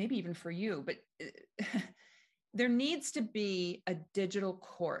maybe even for you, but there needs to be a digital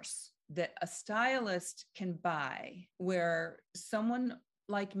course that a stylist can buy, where someone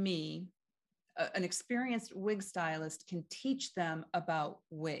like me, an experienced wig stylist, can teach them about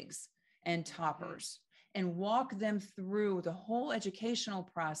wigs and toppers, and walk them through the whole educational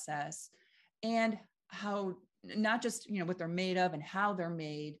process, and how, not just, what they're made of and how they're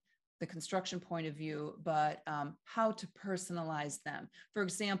made, the construction point of view, but how to personalize them. For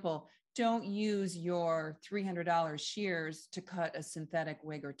example, don't use your $300 shears to cut a synthetic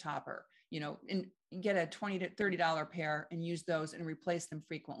wig or topper, and get a $20 to $30 pair and use those and replace them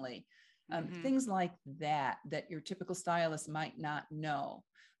frequently. Things like that your typical stylist might not know.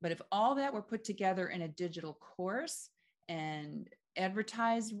 But if all that were put together in a digital course and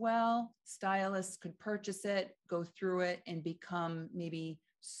advertised well, stylists could purchase it, go through it, and become maybe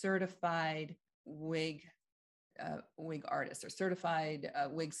certified wig artists or certified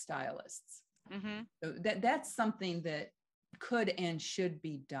wig stylists. So that's something that could and should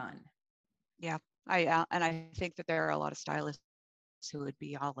be done. Yeah, I think that there are a lot of stylists who would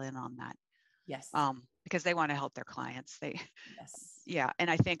be all in on that. Yes. Because they want to help their clients. Yes. Yeah,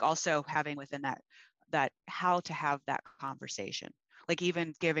 and I think also having within that how to have that conversation, like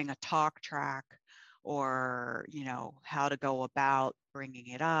even giving a talk track, or how to go about bringing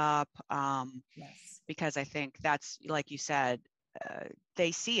it up. Yes. Because I think that's, like you said,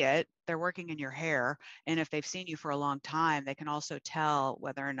 they see it, they're working in your hair, and if they've seen you for a long time, they can also tell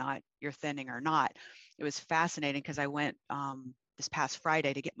whether or not you're thinning or not. It was fascinating because I went this past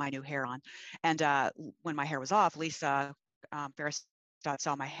Friday to get my new hair on, and when my hair was off, Lisa Ferris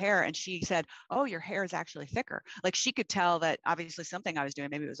saw my hair, and she said, oh, your hair is actually thicker. Like, she could tell that obviously something I was doing,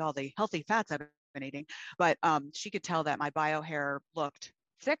 maybe it was all the healthy fats I've been eating, but she could tell that my bio hair looked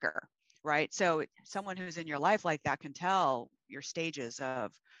thicker, right? So someone who's in your life like that can tell your stages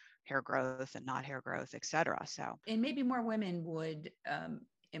of hair growth and not hair growth, et cetera. So, and maybe more women would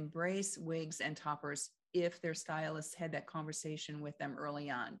embrace wigs and toppers if their stylist had that conversation with them early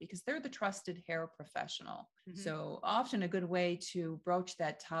on, because they're the trusted hair professional. So often a good way to broach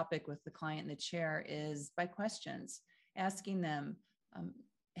that topic with the client in the chair is by questions, asking them,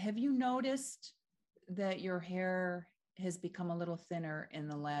 have you noticed that your hair has become a little thinner in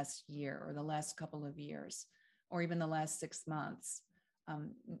the last year, or the last couple of years, or even the last 6 months?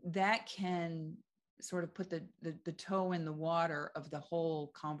 That can sort of put the toe in the water of the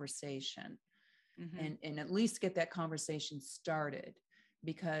whole conversation. And at least get that conversation started,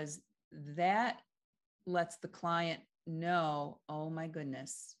 because that lets the client know, oh my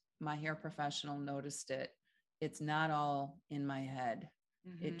goodness, my hair professional noticed it. It's not all in my head.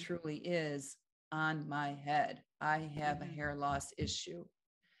 It truly is on my head. I have a hair loss issue.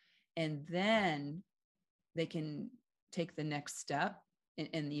 And then they can take the next step.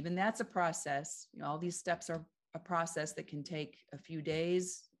 And even that's a process. All these steps are a process that can take a few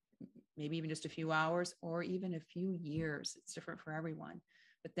days, maybe even just a few hours, or even a few years. It's different for everyone.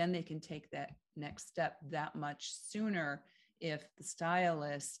 But then they can take that next step that much sooner if the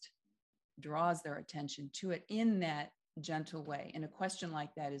stylist draws their attention to it in that gentle way. And a question like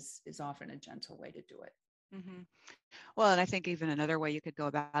that is often a gentle way to do it. Well, and I think even another way you could go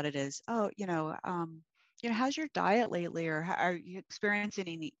about it is, how's your diet lately, or are you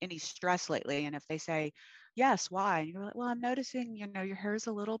experiencing any stress lately? And if they say yes, why? And you're like, well, I'm noticing, your hair is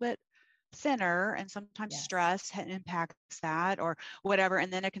a little bit thinner, and sometimes Yes. stress impacts that or whatever.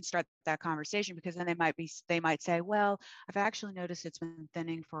 And then it can start that conversation, because then they might say, well, I've actually noticed it's been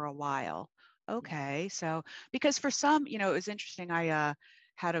thinning for a while. Okay. So, because for some, it was interesting. I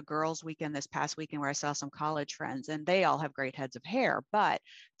had a girls' weekend this past weekend where I saw some college friends, and they all have great heads of hair, but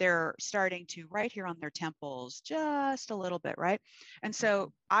they're starting to right here on their temples, just a little bit, right? And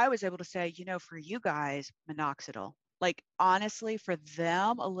so I was able to say, for you guys, minoxidil. Like, honestly, for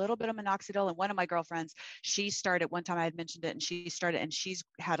them, a little bit of minoxidil. And one of my girlfriends, she started one time, I had mentioned it, and she started, and she's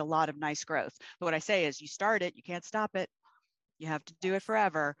had a lot of nice growth. But what I say is, you start it, you can't stop it. You have to do it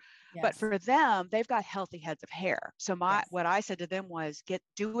forever. Yes. But for them, they've got healthy heads of hair. So what I said to them was,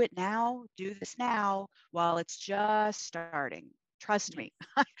 do it now, do this now while it's just starting. Trust me.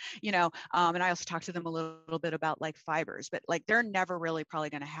 And I also talked to them a little bit about like fibers, but like they're never really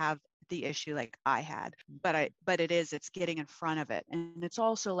probably going to have the issue like I had, but it's getting in front of it. And it's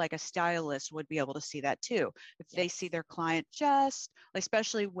also like a stylist would be able to see that too. If they see their client just,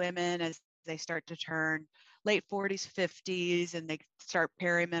 especially women, as they start to turn late 40s, 50s, and they start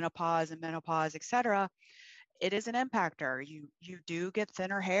perimenopause and menopause, etc., it is an impactor. You do get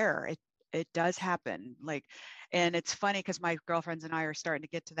thinner hair. It does happen. And it's funny because my girlfriends and I are starting to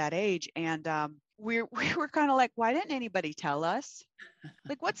get to that age, and we were kind of like, why didn't anybody tell us?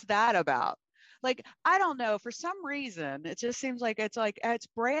 Like, what's that about? Like, I don't know, for some reason, it just seems like it's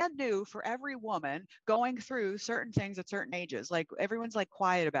brand new for every woman going through certain things at certain ages. Like, everyone's like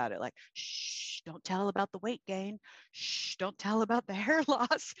quiet about it. Like, shh, don't tell about the weight gain. Shh, don't tell about the hair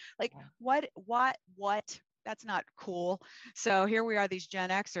loss. Like, what? That's not cool. So here we are, these Gen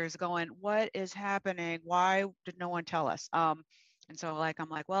Xers going, what is happening? Why did no one tell us? And so I'm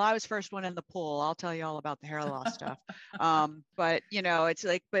like, well, I was first one in the pool. I'll tell you all about the hair loss stuff. But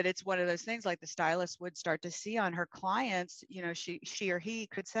it's one of those things, like the stylist would start to see on her clients, she or he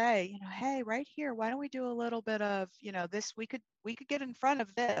could say, hey, right here, why don't we do a little bit of, this, we could get in front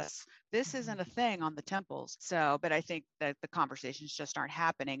of this. This isn't a thing on the temples. So, but I think that the conversations just aren't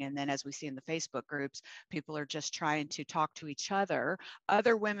happening. And then as we see in the Facebook groups, people are just trying to talk to each other.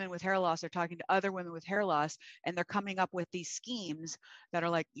 Other women with hair loss are talking to other women with hair loss, and they're coming up with these schemes that are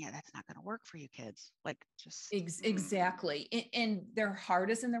like, yeah, that's not going to work for you kids. Like, just exactly. And their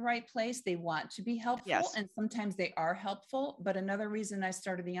heart is in the right place. They want to be helpful. Yes. And sometimes they are helpful. But another reason I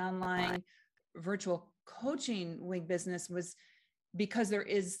started the online virtual coaching wig business was because there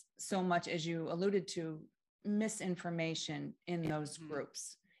is so much, as you alluded to, misinformation in those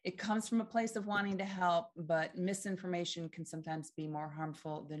groups. It comes from a place of wanting to help, but misinformation can sometimes be more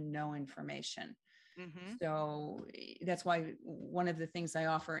harmful than no information. So that's why one of the things I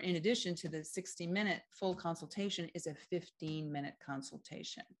offer, in addition to the 60-minute full consultation, is a 15-minute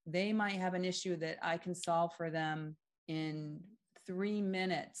consultation. They might have an issue that I can solve for them in 3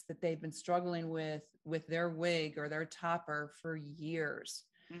 minutes that they've been struggling with their wig or their topper for years.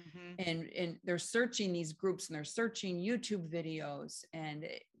 And they're searching these groups and they're searching YouTube videos, and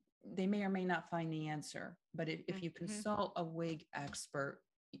they may or may not find the answer. But if you consult a wig expert,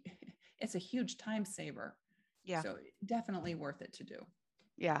 it's a huge time saver. Yeah. So definitely worth it to do.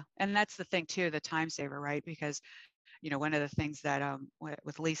 Yeah. And that's the thing too, the time saver, right? Because one of the things that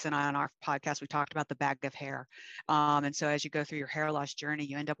with Lisa and I on our podcast, we talked about the bag of hair. And so as you go through your hair loss journey,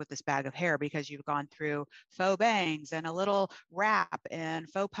 you end up with this bag of hair because you've gone through faux bangs and a little wrap and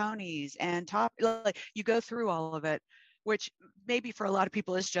faux ponies and top, like you go through all of it, which maybe for a lot of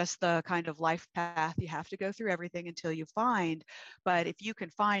people is just the kind of life path. You have to go through everything until you find. But if you can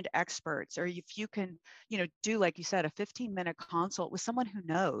find experts, or if you can, do, like you said, a 15-minute consult with someone who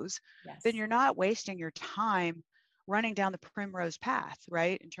knows, then you're not wasting your time running down the primrose path,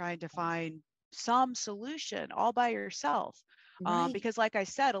 right? And trying to find some solution all by yourself. Because like I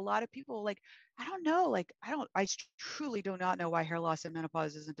said, a lot of people I truly do not know why hair loss and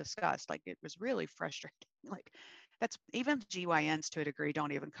menopause isn't discussed. Like, it was really frustrating. Like, that's, even GYNs to a degree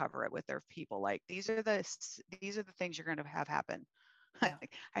don't even cover it with their people. Like, these are the things you're going to have happen. Yeah.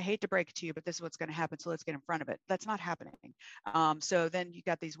 I hate to break it to you, but this is what's going to happen. So let's get in front of it. That's not happening. So then you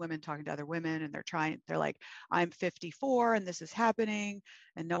got these women talking to other women, and they're like, I'm 54 and this is happening.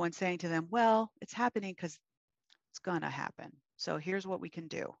 And no one's saying to them, well, it's happening because it's going to happen. So here's what we can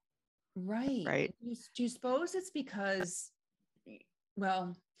do. Right. Do you suppose it's because,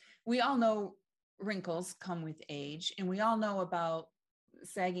 well, we all know wrinkles come with age, and we all know about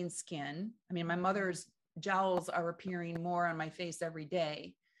sagging skin. I mean, my mother's jowls are appearing more on my face every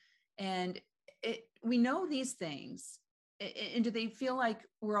day. And we know these things. And do they feel like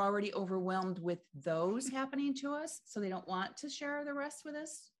we're already overwhelmed with those happening to us, so they don't want to share the rest with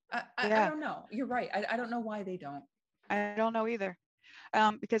us? I don't know. You're right. I don't know why they don't. I don't know either.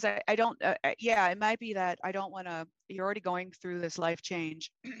 Because I don't, yeah, it might be that I don't want to, you're already going through this life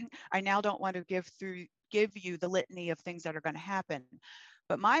change. I now don't want to give you the litany of things that are going to happen.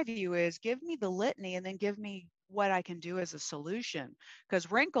 But my view is give me the litany and then give me what I can do as a solution. Because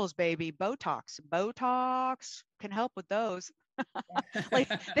wrinkles, baby, Botox can help with those. Like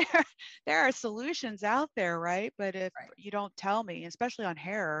there are solutions out there, right? But if Right. you don't tell me, especially on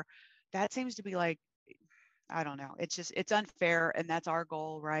hair, that seems to be like, I don't know. It's just, it's unfair. And that's our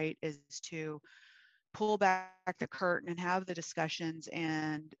goal, right? Is to pull back the curtain and have the discussions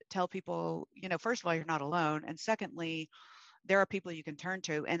and tell people, first of all, you're not alone. And secondly, there are people you can turn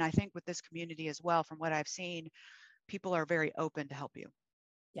to. And I think with this community as well, from what I've seen, people are very open to help you.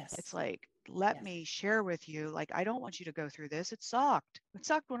 Yes. It's like, let me share with you, like, I don't want you to go through this. It sucked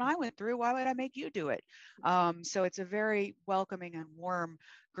when I went through. Why would I make you do it? So it's a very welcoming and warm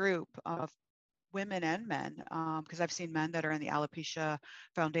group of women and men, because I've seen men that are in the Alopecia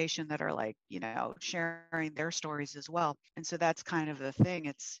Foundation that are like, sharing their stories as well. And so that's kind of the thing.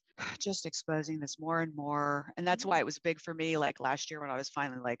 It's just exposing this more and more. And that's why it was big for me, like last year when I was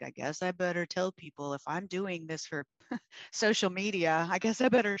finally like, I guess I better tell people if I'm doing this for social media, I guess I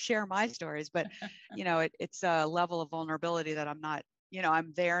better share my stories. But, it's a level of vulnerability that I'm not,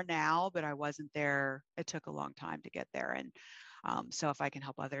 I'm there now, but I wasn't there. It took a long time to get there. And so if I can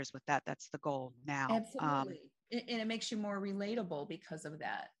help others with that, that's the goal now. Absolutely. And it makes you more relatable because of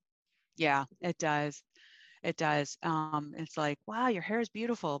that. Yeah, it does. It does. It's like, wow, your hair is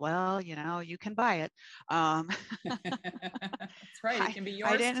beautiful. Well, you can buy it. That's right. It can be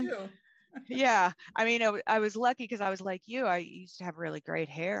yours too. Yeah. I mean, I was lucky because I was like you. I used to have really great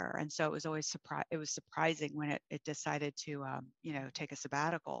hair. And so it was always surprising when it decided to, take a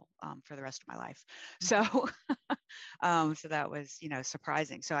sabbatical for the rest of my life. So, so that was,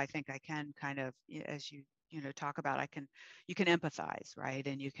 surprising. So I think I can kind of, as you, talk about, you can empathize, right?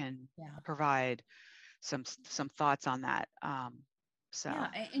 And you can provide some thoughts on that. So, yeah.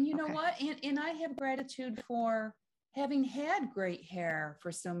 And you know what? And I have gratitude for having had great hair for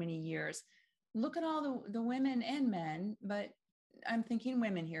so many years. Look at all the women and men, but I'm thinking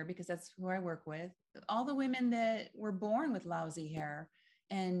women here because that's who I work with. All the women that were born with lousy hair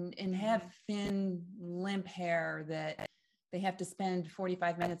and have thin, limp hair that they have to spend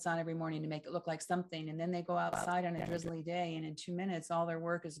 45 minutes on every morning to make it look like something. And then they go outside on a drizzly day and in 2 minutes, all their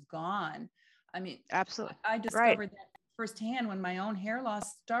work is gone. I mean, absolutely. I discovered that firsthand when my own hair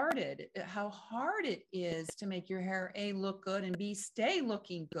loss started, how hard it is to make your hair A, look good, and B, stay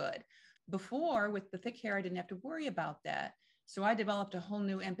looking good. Before, with the thick hair, I didn't have to worry about that. So I developed a whole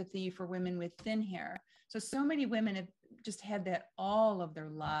new empathy for women with thin hair. So many women have just had that all of their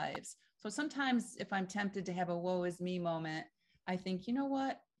lives. So sometimes if I'm tempted to have a woe is me moment, I think, you know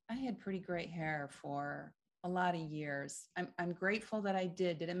what? I had pretty great hair for a lot of years. I'm grateful that I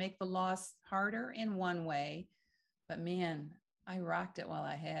did. Did it make the loss harder? In one way, but man, I rocked it while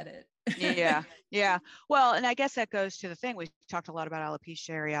I had it. Yeah. Yeah. Well, and I guess that goes to the thing. We talked a lot about alopecia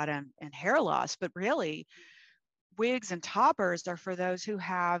areata and hair loss, but really wigs and toppers are for those who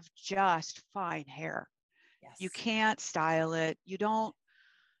have just fine hair. Yes. You can't style it. You don't,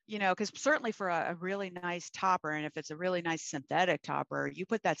 because certainly for a really nice topper, and if it's a really nice synthetic topper, you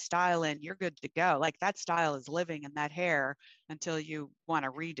put that style in, you're good to go. Like that style is living in that hair until you want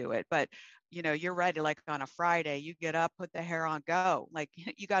to redo it. But you're ready, like on a Friday, you get up, put the hair on, go. Like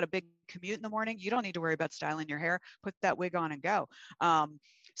you got a big commute in the morning, you don't need to worry about styling your hair, put that wig on and go.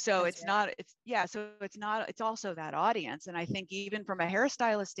 So it's also that audience. And I think even from a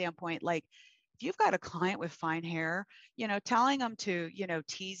hairstylist standpoint, like if you've got a client with fine hair, telling them to,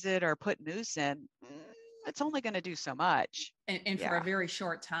 tease it or put mousse in, it's only going to do so much. And for a very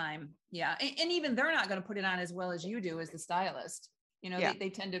short time. Yeah. And even they're not going to put it on as well as you do as the stylist. They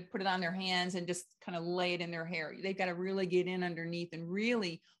tend to put it on their hands and just kind of lay it in their hair. They've got to really get in underneath and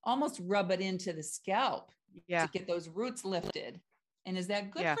really almost rub it into the scalp to get those roots lifted. And is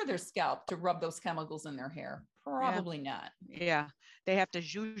that good for their scalp to rub those chemicals in their hair? Probably not. Yeah. They have to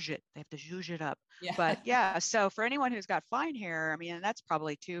zhuzh it. They have to zhuzh it up. Yeah. But yeah, so for anyone who's got fine hair, I mean, and that's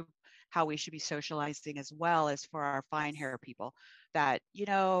probably too how we should be socializing as well as for our fine hair people that,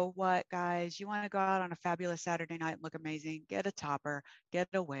 what, guys, you want to go out on a fabulous Saturday night and look amazing, get a topper, get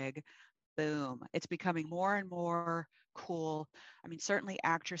a wig, boom. It's becoming more and more cool. I mean, certainly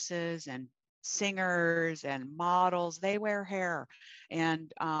actresses and singers and models, they wear hair.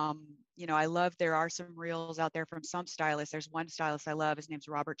 And, I love, there are some reels out there from some stylists. There's one stylist I love. His name's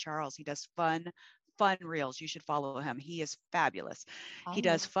Robert Charles. He does fun reels. You should follow him. He is fabulous. He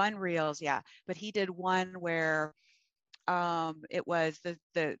does fun reels. Yeah. But he did one where it was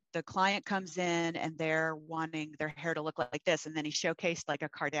the client comes in and they're wanting their hair to look like this, and then he showcased like a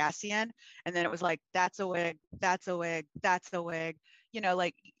Kardashian, and then it was like, that's a wig, that's a wig, that's a wig,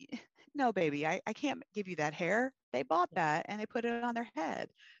 like, no, baby, I can't give you that hair. They bought that and they put it on their head.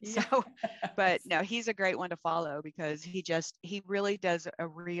 Yeah. So, but no, he's a great one to follow because he really does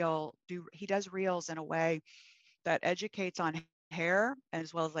he does reels in a way that educates on hair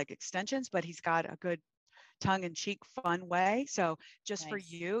as well as like extensions, but he's got a good tongue-in-cheek fun way. So just for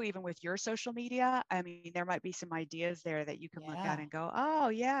Nice. you, even with your social media, I mean, there might be some ideas there that you can look at Yeah. and go, oh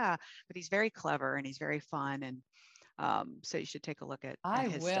yeah, but he's very clever and he's very fun. And so you should take a look at I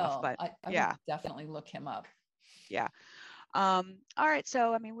his stuff. will. But I will yeah, definitely look him up. yeah. All right.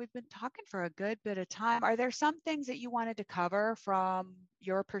 So, I mean, we've been talking for a good bit of time. Are there some things that you wanted to cover from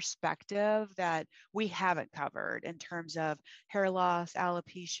your perspective that we haven't covered in terms of hair loss,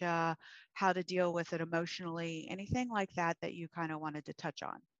 alopecia, how to deal with it emotionally, anything like that that you kind of wanted to touch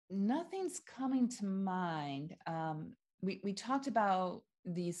on? Nothing's coming to mind. We talked about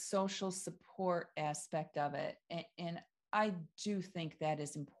the social support aspect of it, and I do think that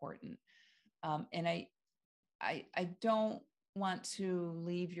is important. And I don't want to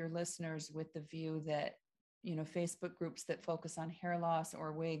leave your listeners with the view that, Facebook groups that focus on hair loss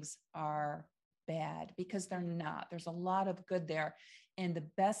or wigs are bad, because they're not. There's a lot of good there. And the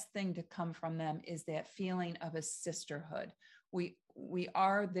best thing to come from them is that feeling of a sisterhood. We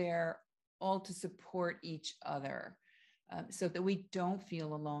are there all to support each other, so that we don't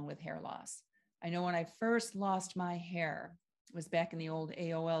feel alone with hair loss. I know when I first lost my hair, it was back in the old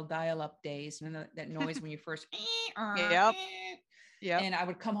AOL dial-up days, and that noise when you first Yep. Yep. and I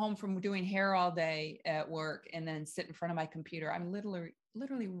would come home from doing hair all day at work and then sit in front of my computer. I'm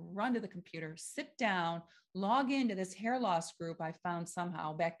literally run to the computer, sit down, log into this hair loss group I found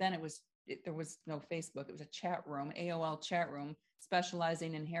somehow. Back then there was no Facebook. It was a chat room, AOL chat room,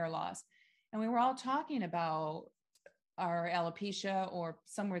 specializing in hair loss. And we were all talking about our alopecia, or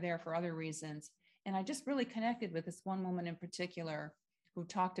some were there for other reasons. And I just really connected with this one woman in particular who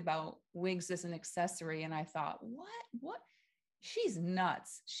talked about wigs as an accessory. And I thought, what? She's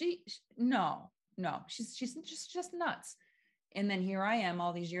nuts. No, she's just nuts. And then here I am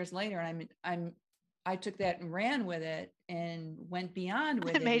all these years later, and I took that and ran with it and went beyond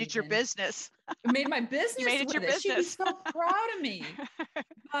with it. Made it your business. Made my business. You made it your business. She'd be so proud of me.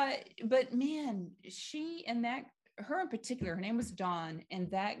 But man, her in particular, her name was Dawn, and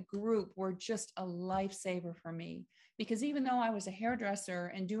that group were just a lifesaver for me, because even though I was a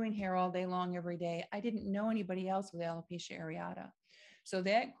hairdresser and doing hair all day long every day, I didn't know anybody else with alopecia areata. So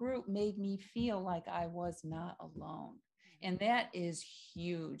that group made me feel like I was not alone. And that is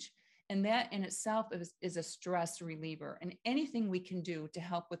huge. And that in itself is a stress reliever. And anything we can do to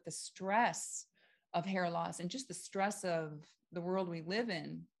help with the stress of hair loss and just the stress of the world we live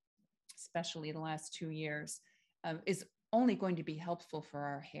in, especially the last 2 years, is only going to be helpful for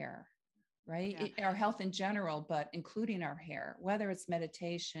our hair, right? Yeah. Our health in general, but including our hair, whether it's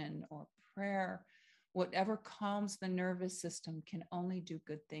meditation or prayer, whatever calms the nervous system can only do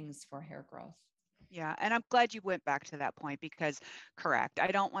good things for hair growth. Yeah. And I'm glad you went back to that point, because correct. I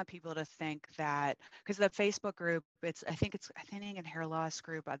don't want people to think that, because the Facebook group, I think it's a thinning and hair loss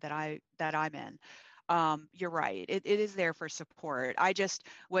group that I'm in. You're right. It is there for support. I just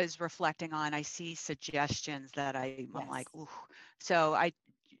was reflecting on, I see suggestions that I'm like, ooh. So I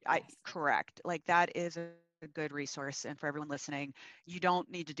correct. Like that is a good resource. And for everyone listening, you don't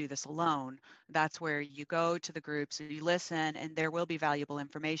need to do this alone. That's where you go to the groups and you listen, and there will be valuable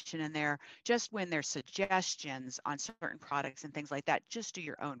information in there. Just when there's suggestions on certain products and things like that, just do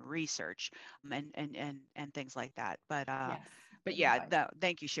your own research and things like that. But yeah,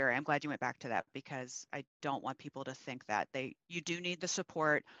 thank you, Sherry. I'm glad you went back to that, because I don't want people to think that you do need the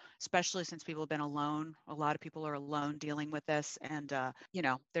support, especially since people have been alone. A lot of people are alone dealing with this. And,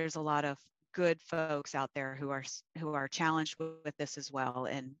 there's a lot of good folks out there who are challenged with this as well,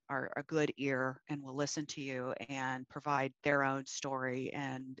 and are a good ear and will listen to you and provide their own story.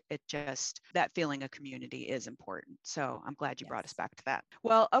 And that feeling of community is important. So I'm glad you brought us back to that.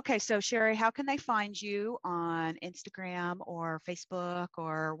 Well, okay. So Sherry, how can they find you on Instagram or Facebook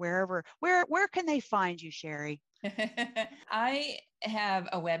or wherever? Where can they find you, Sherry? I have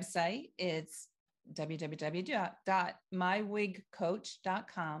a website. It's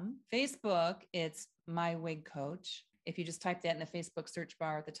www.mywigcoach.com. Facebook, it's My Wig Coach. If you just type that in the Facebook search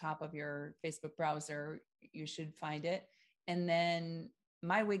bar at the top of your Facebook browser, you should find it. And then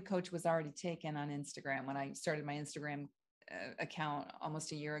My Wig Coach was already taken on Instagram when I started my Instagram account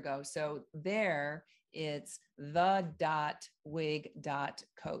almost a year ago. So there It's the.wig.coach.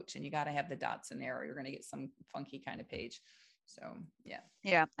 And you got to have the dots in there or you're going to get some funky kind of page. So, yeah.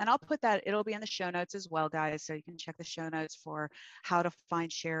 Yeah. And I'll put that, it'll be in the show notes as well, guys. So you can check the show notes for how to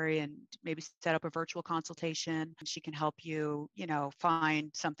find Sherry and maybe set up a virtual consultation. She can help you, find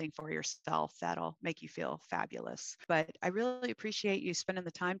something for yourself that'll make you feel fabulous. But I really appreciate you spending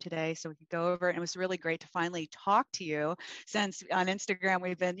the time today so we could go over it. And it was really great to finally talk to you, since on Instagram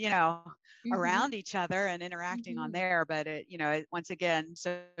we've been, around each other and interacting on there. But once again,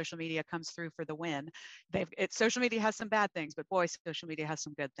 social media comes through for the win. Social media has some bad things, but boy, social media has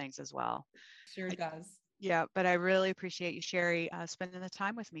some good things as well. Sure does. Yeah, but I really appreciate you, Sherry, spending the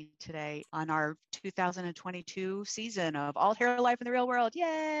time with me today on our 2022 season of Alt Hair Life in the Real World.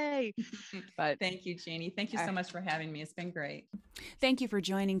 Yay! But thank you, Jeannie. Thank you so much for having me. It's been great. Thank you for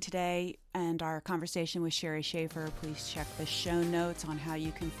joining today and our conversation with Sherry Schaefer. Please check the show notes on how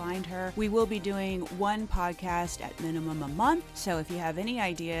you can find her. We will be doing one podcast at minimum a month. So if you have any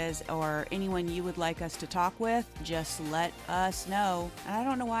ideas or anyone you would like us to talk with, just let us know. And I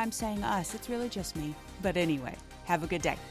don't know why I'm saying us. It's really just me. But anyway, have a good day.